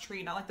grandma's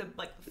tree, not like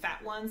the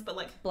fat ones, but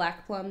like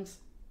Black plums.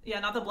 yeah,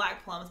 not the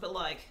black plums, but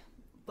like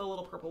the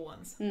little purple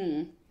ones.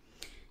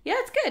 Yeah,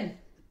 it's good.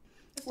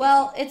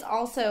 Well, it's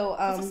also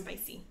It's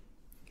spicy.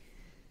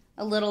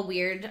 a little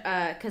weird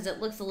because it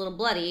looks a little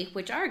bloody,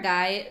 which our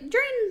guy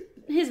drained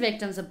his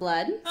victims of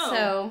blood. Oh,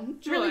 so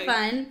it's really joy.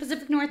 fun.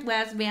 Pacific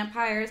Northwest,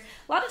 vampires,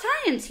 a lot of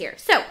tie-ins here.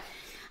 So,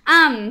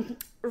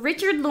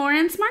 Richard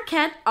Lawrence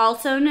Marquette,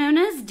 also known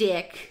as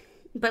Dick,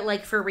 but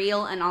like for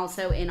real and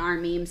also in our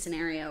meme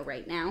scenario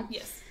right now.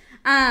 Yes.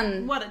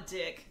 Um, What a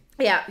dick.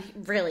 Yeah,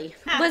 really.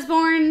 Was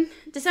born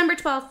December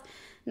 12th,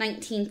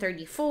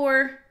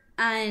 1934.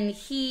 And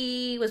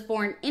he was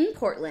born in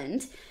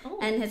Portland.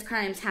 And his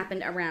crimes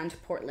happened around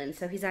Portland.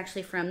 So he's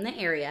actually from the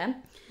area.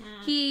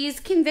 He's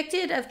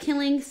convicted of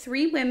killing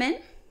 3 women.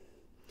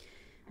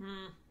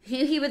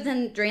 He would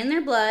then drain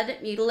their blood,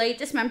 mutilate,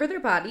 dismember their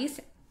bodies,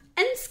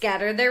 and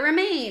scatter their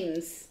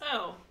remains.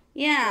 Oh.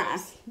 Yeah,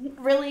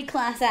 really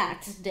class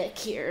act Dick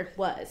here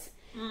was.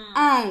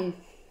 So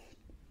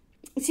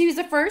he was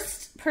the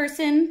first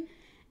person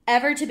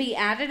ever to be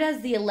added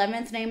as the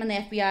 11th name on the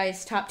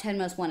FBI's top 10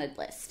 most wanted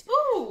list.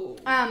 Ooh.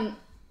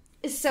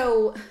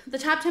 So the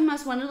top 10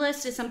 most wanted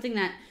list is something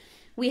that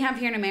we have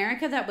here in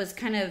America that was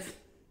kind of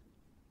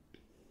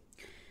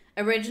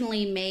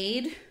originally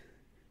made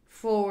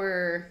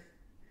for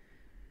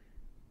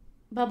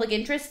public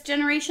interest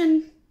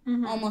generation.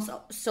 Almost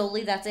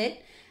solely that's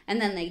it. And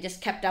then they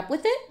just kept up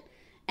with it.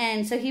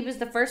 And so he was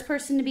the first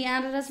person to be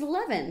added as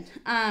 11,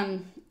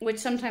 which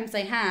sometimes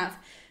they have.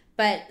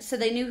 But so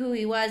they knew who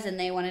he was and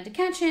they wanted to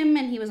catch him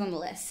and he was on the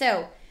list.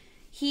 So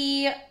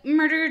he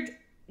murdered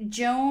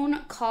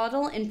Joan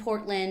Caudle in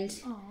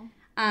Portland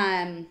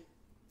in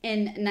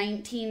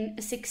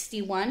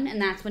 1961.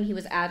 And that's when he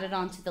was added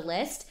onto the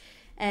list.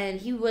 And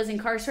he was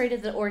incarcerated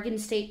at the Oregon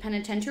State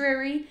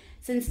Penitentiary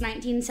since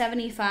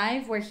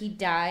 1975, where he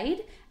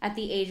died at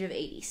the age of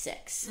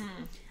 86.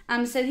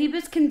 So he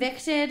was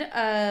convicted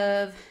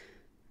of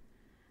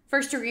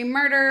first-degree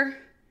murder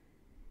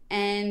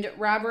and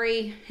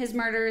robbery. His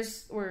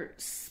murders were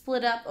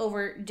split up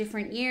over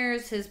different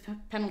years. His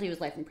penalty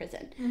was life in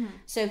prison.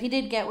 So he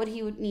did get what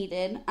he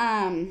needed.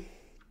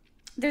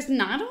 There's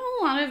not a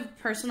whole lot of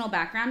personal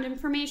background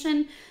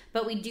information,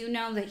 but we do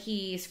know that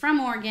he's from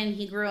Oregon.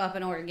 He grew up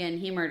in Oregon.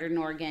 He murdered in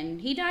Oregon.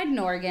 He died in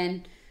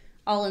Oregon,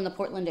 all in the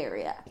Portland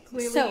area.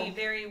 Clearly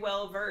very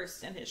well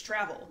versed in his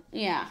travel.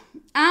 Yeah.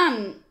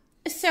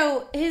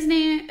 So his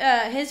name,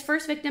 his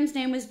first victim's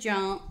name was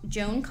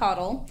Joan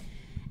Caudle,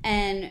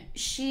 and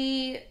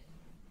she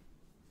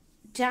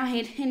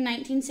died in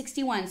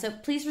 1961. So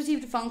police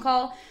received a phone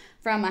call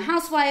from a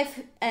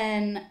housewife,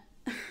 and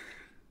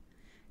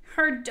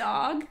her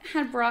dog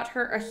had brought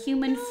her a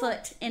human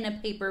foot in a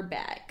paper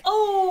bag.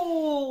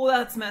 Oh,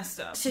 that's messed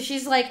up. So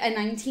she's like a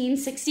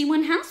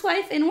 1961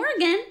 housewife in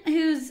Oregon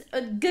who's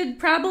a good,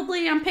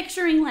 probably, I'm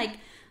picturing like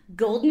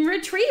golden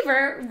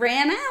retriever,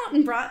 ran out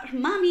and brought her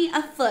mommy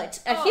a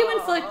human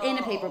foot in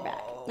a paper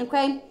bag.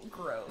 Okay?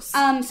 Gross.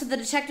 So the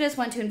detectives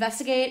went to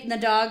investigate, and the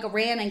dog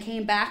ran and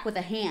came back with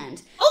a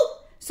hand.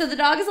 Oh! So the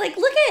dog is like,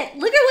 look at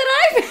what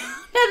I found.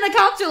 And the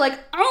cops are like,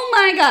 oh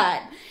my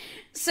God.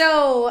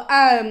 So,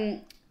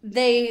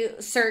 they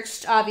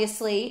searched,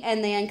 obviously,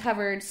 and they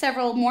uncovered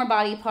several more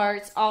body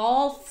parts,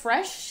 all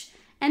fresh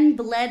and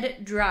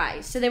bled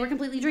dry. So they were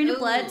completely drained of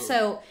blood,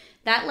 so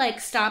that, like,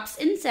 stops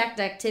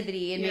insect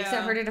activity and makes it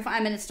harder to find.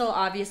 I mean, it's still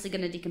obviously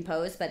going to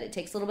decompose, but it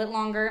takes a little bit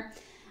longer.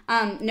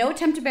 No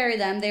attempt to bury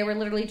them. They were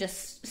literally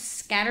just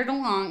scattered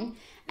along.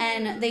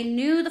 And they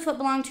knew the foot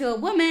belonged to a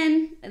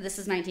woman. This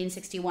is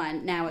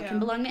 1961. Now, it can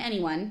belong to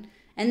anyone.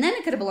 And then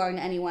it could have belonged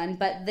to anyone.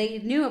 But they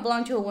knew it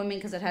belonged to a woman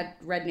because it had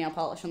red nail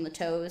polish on the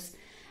toes.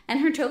 And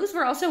her toes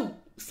were also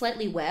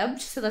slightly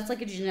webbed. So that's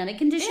like a genetic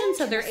condition.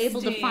 So they're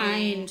able to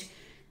find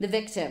the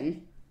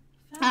victim.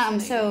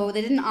 So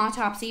they did an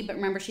autopsy. But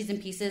remember, she's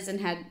in pieces and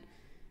had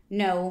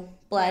no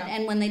blood.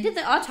 And when they did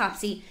the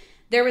autopsy,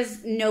 there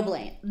was no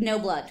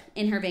blood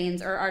in her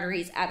veins or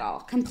arteries at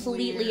all.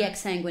 Completely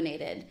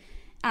exsanguinated.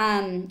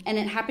 And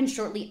it happened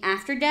shortly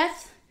after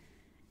death.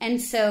 And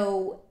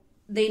so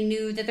they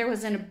knew that there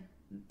wasn't a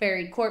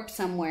buried corpse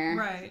somewhere.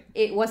 Right.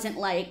 It wasn't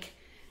like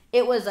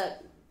it was a,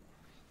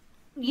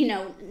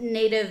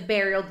 native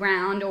burial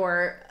ground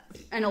or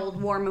an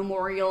old war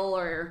memorial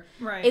or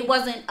Right. it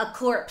wasn't a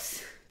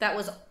corpse that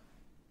was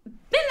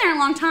been there a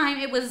long time.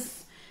 It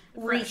was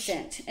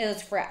recent. It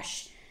was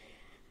fresh.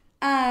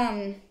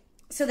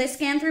 So they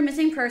scanned through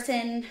missing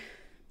person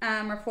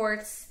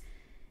reports.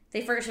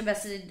 They first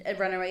investigated a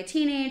runaway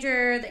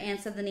teenager. The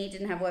aunt said the knee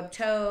didn't have webbed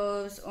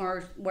toes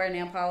or wear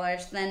nail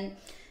polish. Then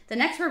the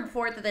next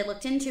report that they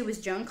looked into was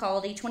Joan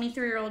Caldy,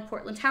 23-year-old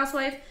Portland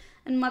housewife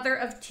and mother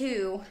of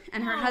 2,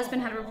 and her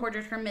husband had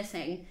reported her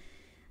missing.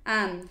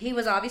 He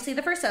was obviously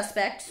the first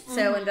suspect,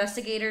 so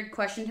investigator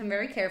questioned him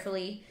very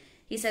carefully.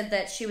 He said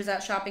that she was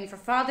out shopping for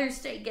Father's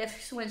Day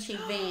gifts when she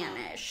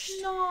vanished.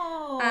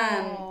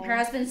 No. Her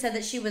husband said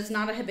that she was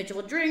not a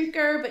habitual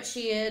drinker, but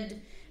she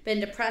had been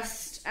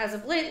depressed as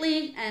of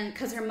lately, and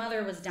because her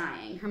mother was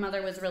dying. Her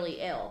mother was really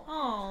ill.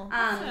 Oh.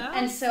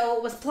 And so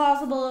it was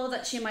plausible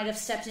that she might have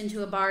stepped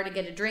into a bar to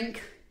get a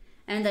drink,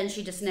 and then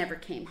she just never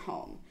came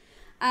home.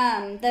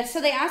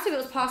 So they asked if it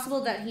was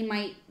possible that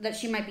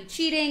she might be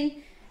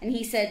cheating, and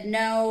he said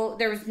no,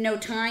 there was no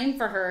time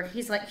for her.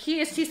 He's like, he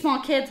has 2 small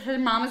kids, her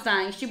mom is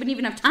dying, she wouldn't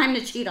even have time to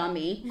cheat on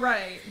me.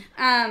 Right.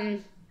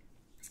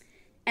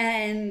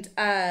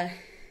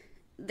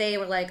 They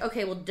were like,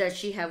 okay, well, does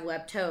she have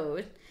webbed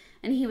toes?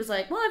 And he was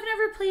like, well, I've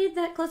never paid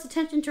that close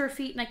attention to her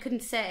feet, and I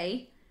couldn't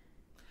say.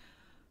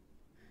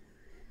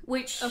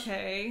 Which,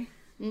 Okay.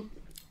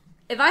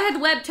 if I had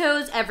webbed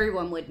toes,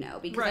 everyone would know.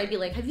 Because Right. I'd be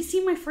like, have you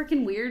seen my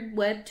freaking weird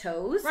webbed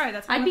toes? Right,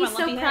 that's why I'd I be have my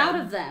so lumpy proud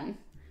head. of them.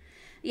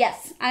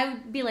 Yes, I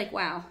would be like,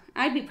 wow.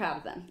 I'd be proud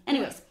of them.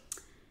 Anyways.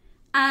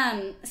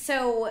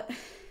 So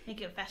Make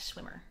you a fast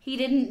swimmer. he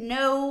didn't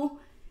know.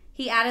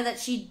 He added that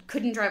she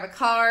couldn't drive a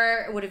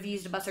car, would have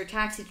used a bus or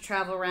taxi to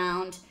travel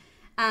around.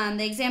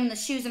 They examined the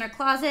shoes in her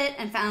closet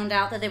and found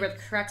out that they were the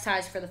correct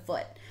size for the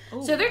foot.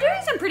 Ooh, so they're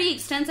doing some pretty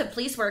extensive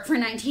police work for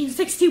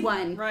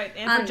 1961. Right,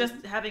 and for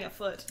just having a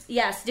foot.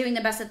 Yes, doing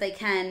the best that they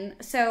can.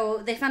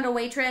 So they found a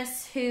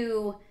waitress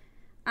who,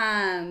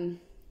 and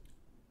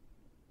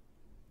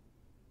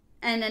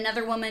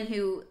another woman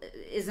who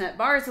is at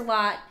bars a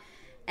lot,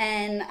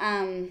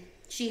 and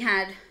she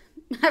had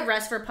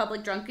arrest for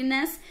public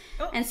drunkenness.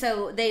 Oh. And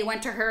so they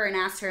went to her and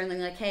asked her, and they're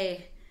like,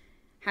 hey,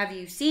 have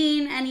you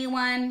seen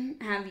anyone?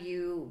 Have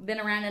you been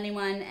around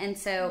anyone? And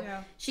so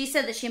she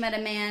said that she met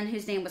a man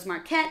whose name was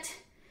Marquette.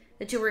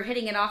 The two were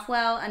hitting it off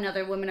well.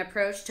 Another woman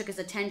approached, took his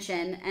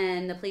attention,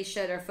 and the police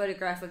showed her a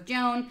photograph of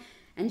Joan.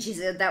 And she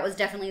said that was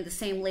definitely the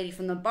same lady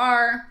from the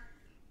bar.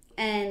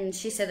 And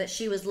she said that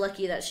she was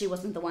lucky that she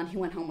wasn't the one who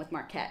went home with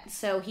Marquette.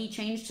 So he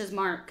changed his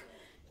mark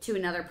to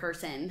another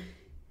person.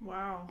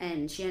 Wow.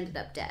 And she ended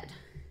up dead.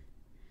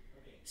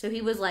 So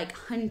he was like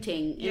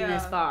hunting in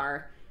this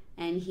bar.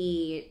 And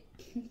he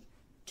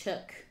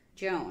took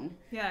Joan.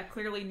 Yeah,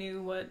 clearly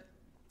knew what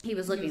he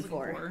was looking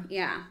for.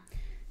 Yeah.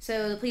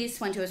 So the police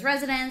went to his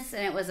residence,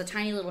 and it was a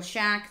tiny little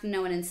shack,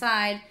 no one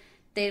inside.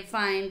 They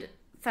found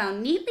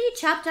neatly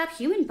chopped up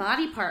human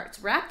body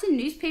parts wrapped in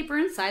newspaper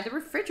inside the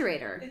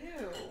refrigerator.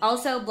 Ew.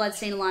 Also,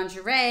 bloodstained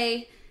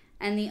lingerie,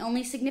 and the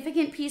only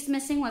significant piece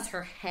missing was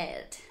her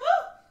head.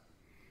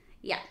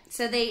 Yeah.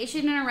 So they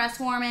issued an arrest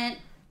warrant.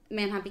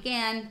 Manhunt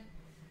began.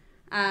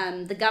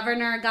 The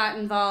governor got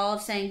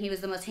involved, saying he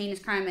was the most heinous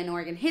crime in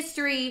Oregon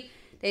history.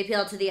 They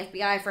appealed to the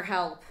FBI for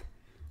help.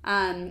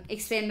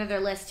 Expanded their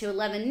list to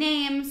 11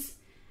 names.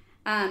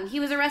 He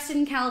was arrested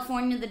in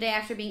California the day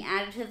after being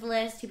added to the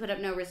list. He put up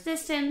no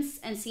resistance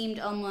and seemed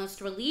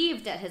almost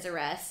relieved at his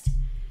arrest.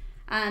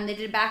 They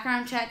did a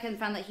background check and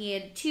found that he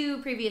had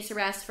 2 previous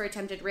arrests for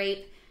attempted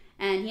rape.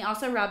 And he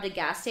also robbed a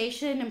gas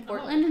station in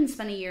Portland and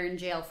spent a year in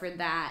jail for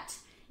that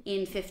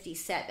in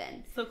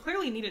 1957. So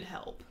clearly needed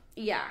help.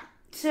 Yeah.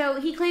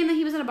 So he claimed that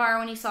he was at a bar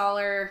when he saw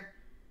her.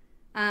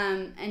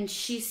 And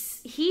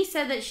he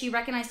said that she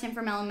recognized him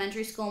from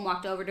elementary school and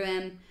walked over to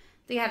him.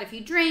 They had a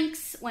few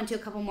drinks, went to a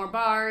couple more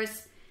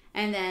bars,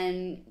 and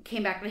then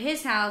came back to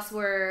his house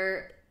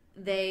where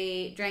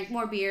they drank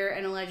more beer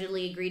and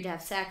allegedly agreed to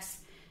have sex.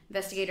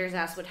 Investigators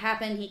asked what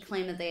happened. He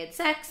claimed that they had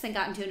sex and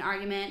got into an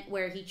argument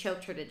where he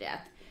choked her to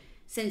death.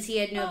 Since he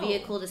had no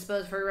vehicle to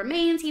dispose of her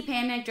remains, he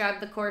panicked,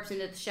 dragged the corpse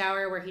into the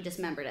shower where he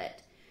dismembered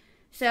it.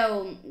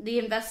 So the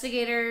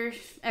investigators,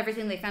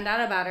 everything they found out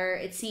about her,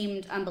 it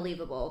seemed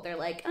unbelievable. They're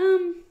like,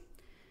 no,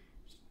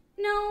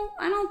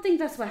 I don't think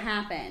that's what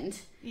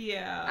happened.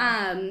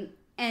 Yeah.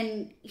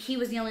 And he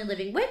was the only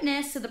living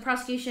witness, so the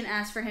prosecution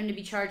asked for him to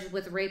be charged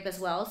with rape as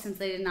well, since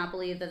they did not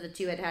believe that the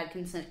two had had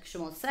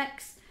consensual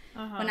sex.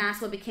 When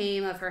asked what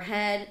became of her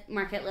head,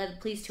 Marquette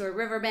led police to her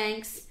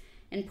riverbanks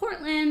in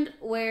Portland,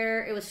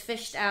 where it was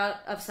fished out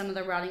of some of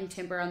the rotting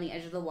timber on the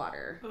edge of the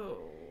water. Oh.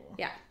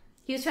 Yeah.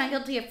 He was found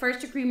guilty of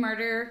first-degree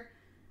murder,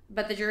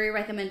 but the jury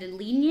recommended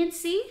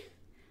leniency.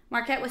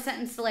 Marquette was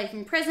sentenced to life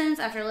in prison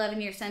after an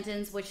 11-year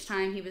sentence, which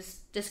time he was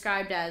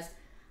described as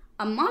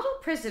a model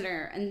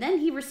prisoner, and then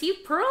he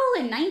received parole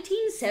in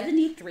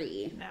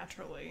 1973.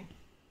 Naturally.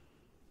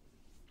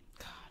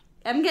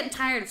 I'm getting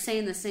tired of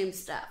saying the same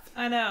stuff.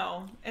 I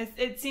know.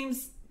 It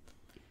seems...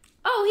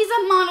 Oh, he's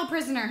a model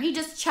prisoner. He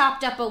just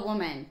chopped up a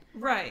woman.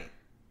 Right.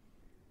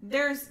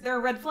 There are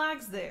red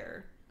flags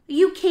there.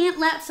 You can't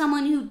let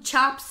someone who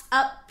chops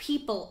up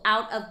people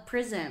out of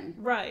prison.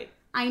 Right.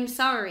 I'm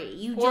sorry.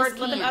 You Or just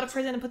can't. let them out of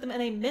prison and put them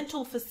in a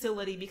mental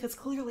facility because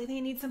clearly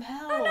they need some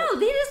help. Oh, no.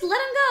 They just let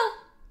him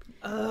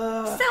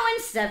go. So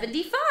in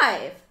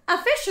 75, a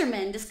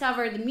fisherman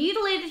discovered the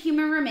mutilated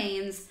human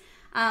remains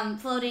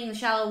floating in the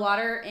shallow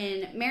water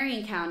in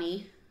Marion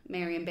County.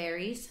 Marion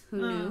Berries,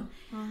 who knew?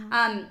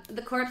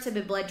 The corpse had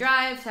been blood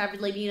dry,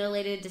 savagely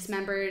mutilated,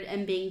 dismembered,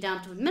 and being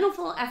dumped with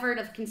minimal effort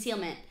of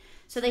concealment.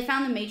 So they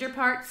found the major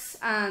parts,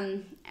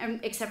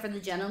 except for the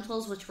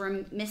genitals, which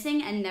were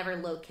missing and never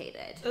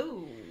located.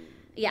 Ooh.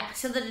 Yeah,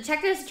 so the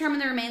detectives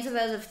determined the remains of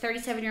those of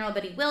 37-year-old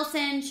Betty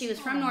Wilson. She was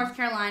from North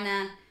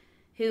Carolina,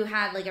 who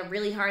had like a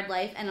really hard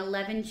life and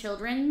 11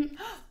 children.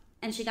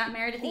 And she got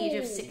married at the age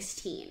of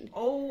 16.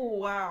 Oh,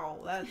 wow.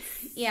 That's...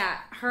 Yeah,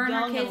 her and her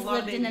young and kids a lot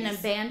of lived in an babies.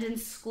 abandoned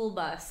school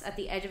bus at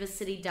the edge of a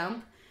city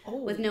dump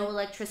with no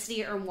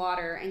electricity or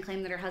water and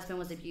claimed that her husband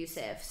was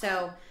abusive.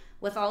 So,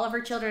 with all of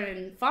her children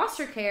in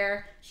foster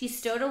care, she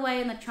stowed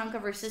away in the trunk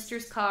of her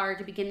sister's car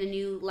to begin a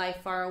new life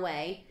far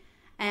away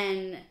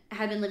and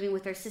had been living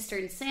with her sister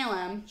in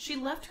Salem. She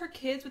left her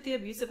kids with the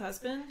abusive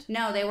husband?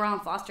 No, they were all in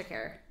foster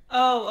care.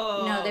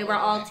 No, they were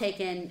all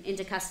taken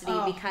into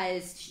custody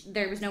because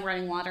there was no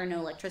running water, no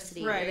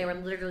electricity. Right. They were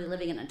literally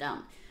living in a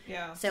dump.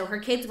 Yeah. So her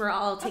kids were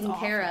all taken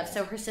care of. awful.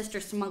 So her sister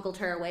smuggled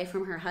her away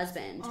from her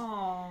husband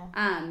Oh.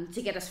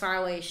 to get as far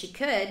away as she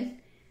could.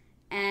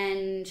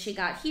 And she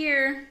got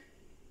here.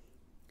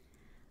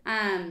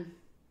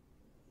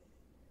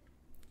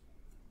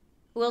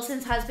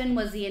 Wilson's husband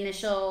was the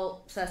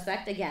initial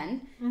suspect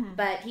again,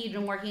 but he'd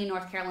been working in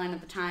North Carolina at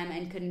the time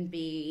and couldn't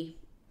be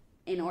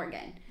in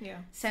Oregon. Yeah.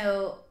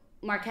 So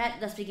Marquette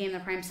thus became the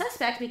prime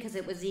suspect because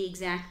it was the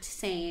exact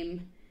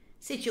same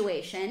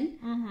situation,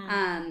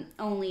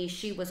 only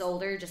she was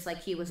older, just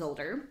like he was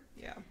older.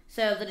 Yeah.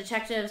 So the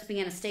detectives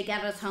began a stake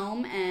out of his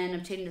home and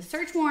obtained a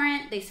search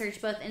warrant. They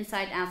searched both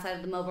inside and outside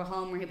of the mobile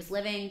home where he was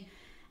living,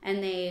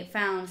 and they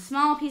found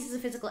small pieces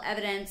of physical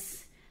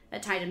evidence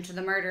that tied him to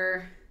the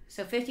murder.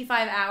 So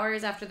 55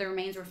 hours after the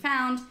remains were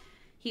found,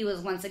 he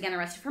was once again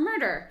arrested for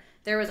murder.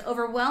 There was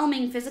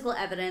overwhelming physical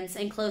evidence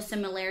and close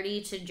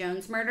similarity to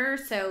Jones' murder,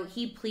 so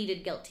he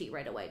pleaded guilty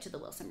right away to the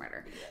Wilson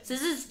murder. So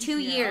this is 2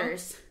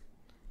 years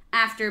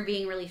after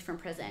being released from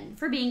prison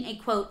for being a,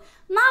 quote,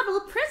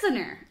 model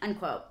prisoner,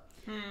 unquote.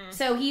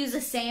 So he used the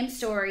same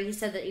story. He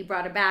said that he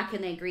brought her back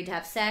and they agreed to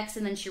have sex,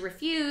 and then she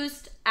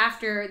refused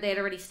after they had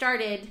already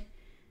started,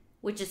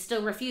 which is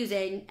still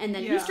refusing, and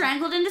then he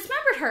strangled and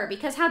dismembered her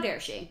because how dare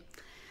she?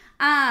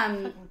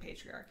 Fucking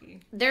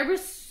patriarchy. There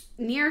was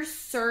near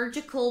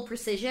surgical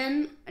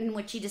precision in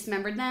which he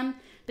dismembered them,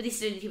 but he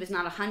stated he was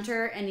not a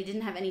hunter and he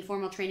didn't have any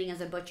formal training as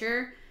a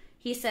butcher.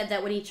 He said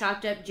that when he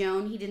chopped up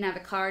Joan, he didn't have a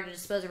car to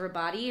dispose of her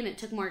body and it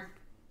took more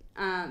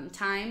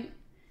time.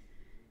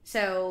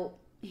 So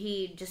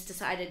he just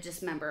decided to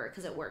dismember her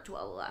because it worked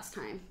well the last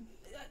time.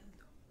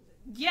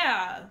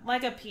 Yeah,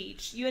 like a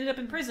peach. You ended up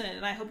in prison,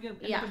 and I hope you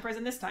end up in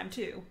prison this time,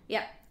 too.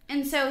 Yep.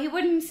 And so he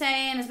wouldn't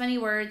say in as many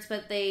words,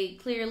 but they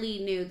clearly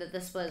knew that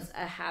this was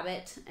a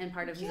habit and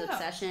part of his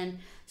obsession.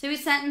 So he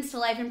was sentenced to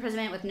life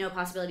imprisonment with no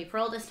possibility of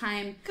parole this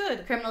time.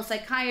 Good. Criminal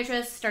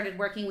psychiatrist started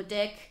working with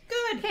Dick.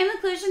 Good. Came to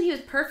the conclusion he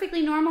was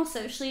perfectly normal,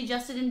 socially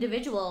adjusted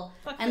individual,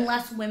 Fuck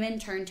unless women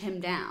turned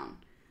him down.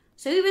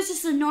 So he was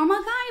just a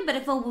normal guy, but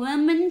if a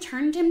woman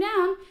turned him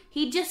down,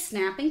 he'd just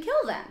snap and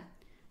kill them.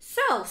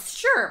 So,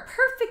 sure,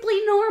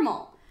 perfectly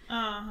normal.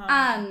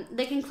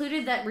 They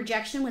concluded that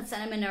rejection would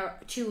send him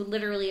into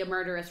literally a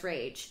murderous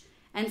rage.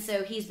 And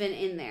so he's been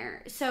in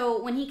there.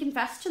 So when he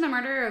confessed to the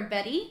murder of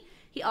Betty,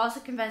 he also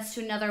confessed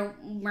to another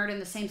murder in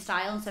the same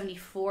style in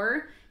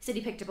 74. He said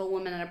he picked up a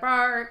woman at a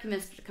bar,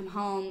 convinced her to come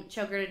home,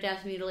 choke her to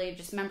death, mutilate,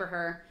 dismember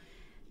her.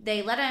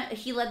 He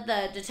led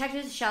the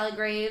detectives to shallow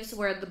graves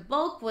where the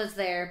bulk was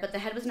there, but the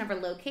head was never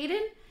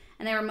located,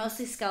 and they were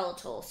mostly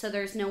skeletal, so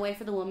there's no way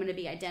for the woman to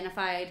be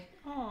identified.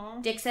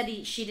 Aww. Dick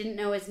said she didn't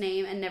know his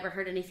name and never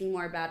heard anything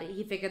more about it.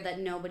 He figured that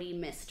nobody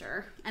missed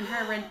her, and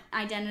her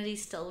identity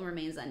still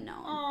remains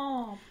unknown.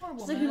 Oh, poor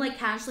woman. So he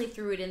casually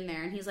threw it in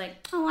there, and he's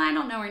like, "Oh, I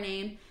don't know her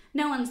name.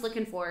 No one's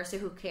looking for her, so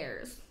who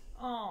cares?"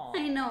 Oh,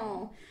 I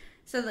know.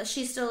 So that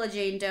she's still a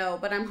Jane Doe,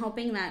 but I'm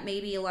hoping that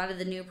maybe a lot of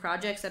the new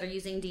projects that are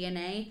using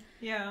DNA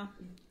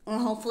will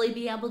hopefully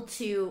be able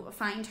to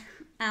find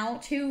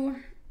out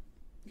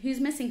who's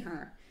missing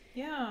her.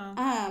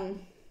 Yeah.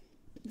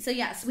 So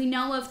yes, we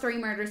know of 3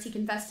 murders. He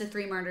confessed to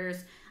 3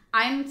 murders.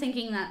 I'm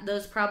thinking that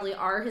those probably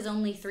are his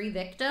only 3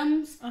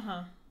 victims.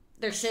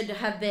 There should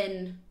have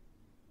been,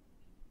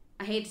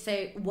 I hate to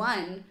say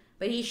 1,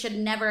 but he should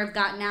never have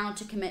gotten out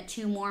to commit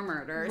 2 more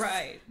murders.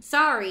 Right.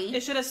 Sorry.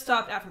 It should have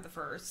stopped after the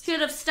first.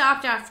 Should have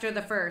stopped after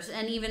the first.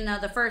 And even though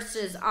the first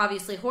is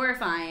obviously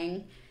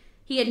horrifying,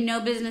 he had no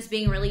business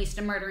being released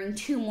and murdering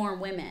 2 more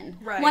women.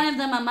 Right. One of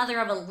them a mother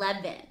of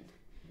 11.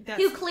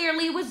 Who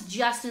clearly was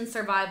just in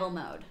survival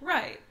mode.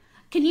 Right.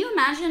 Can you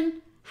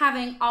imagine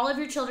having all of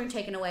your children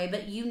taken away,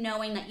 but you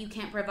knowing that you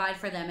can't provide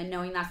for them and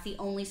knowing that's the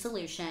only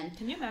solution?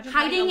 Can you imagine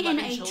hiding having in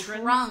 11 a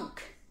children?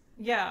 trunk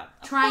Yeah.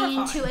 Trying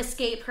horrifying. to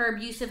escape her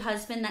abusive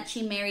husband that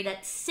she married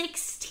at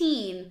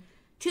 16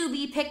 to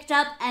be picked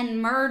up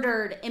and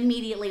murdered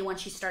immediately when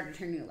she started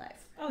her new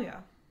life. Oh,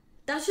 yeah.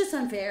 That's just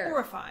unfair.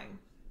 Horrifying.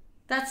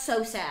 That's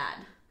so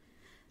sad.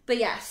 But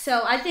yeah,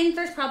 so I think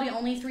there's probably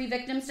only 3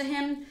 victims to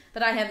him,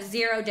 but I have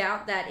zero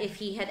doubt that if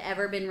he had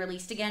ever been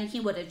released again, he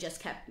would have just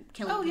kept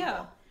killing people.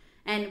 Yeah.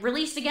 And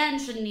released again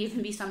shouldn't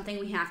even be something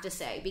we have to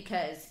say,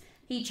 because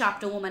he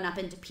chopped a woman up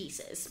into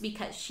pieces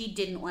because she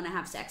didn't want to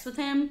have sex with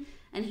him,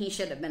 and he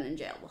should have been in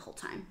jail the whole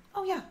time.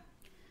 Oh, yeah.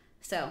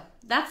 So,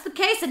 that's the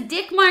case of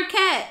Dick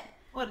Marquette.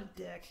 What a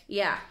dick.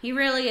 Yeah, he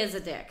really is a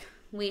dick.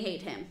 We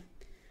hate him.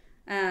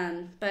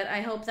 But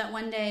I hope that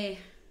one day,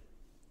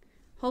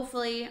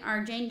 hopefully,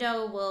 our Jane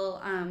Doe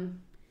will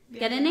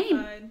get a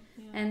name.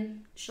 Yeah.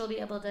 And she'll be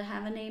able to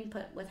have a name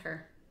put with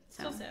her.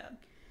 So sad.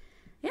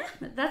 Yeah,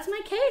 that's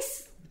my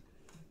case.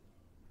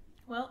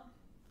 Well,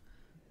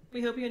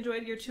 we hope you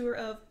enjoyed your tour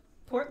of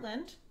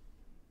Portland.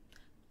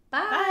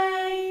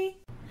 Bye.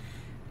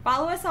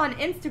 Follow us on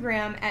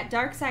Instagram at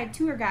Darkside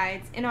Tour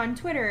Guides and on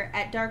Twitter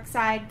at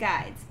Darkside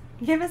Guides.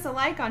 Give us a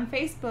like on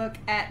Facebook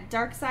at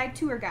Darkside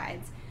Tour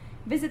Guides.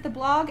 Visit the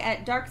blog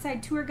at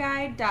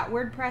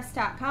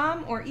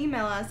darksidetourguide.wordpress.com or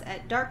email us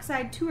at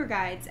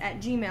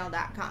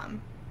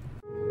darksidetourguides@gmail.com.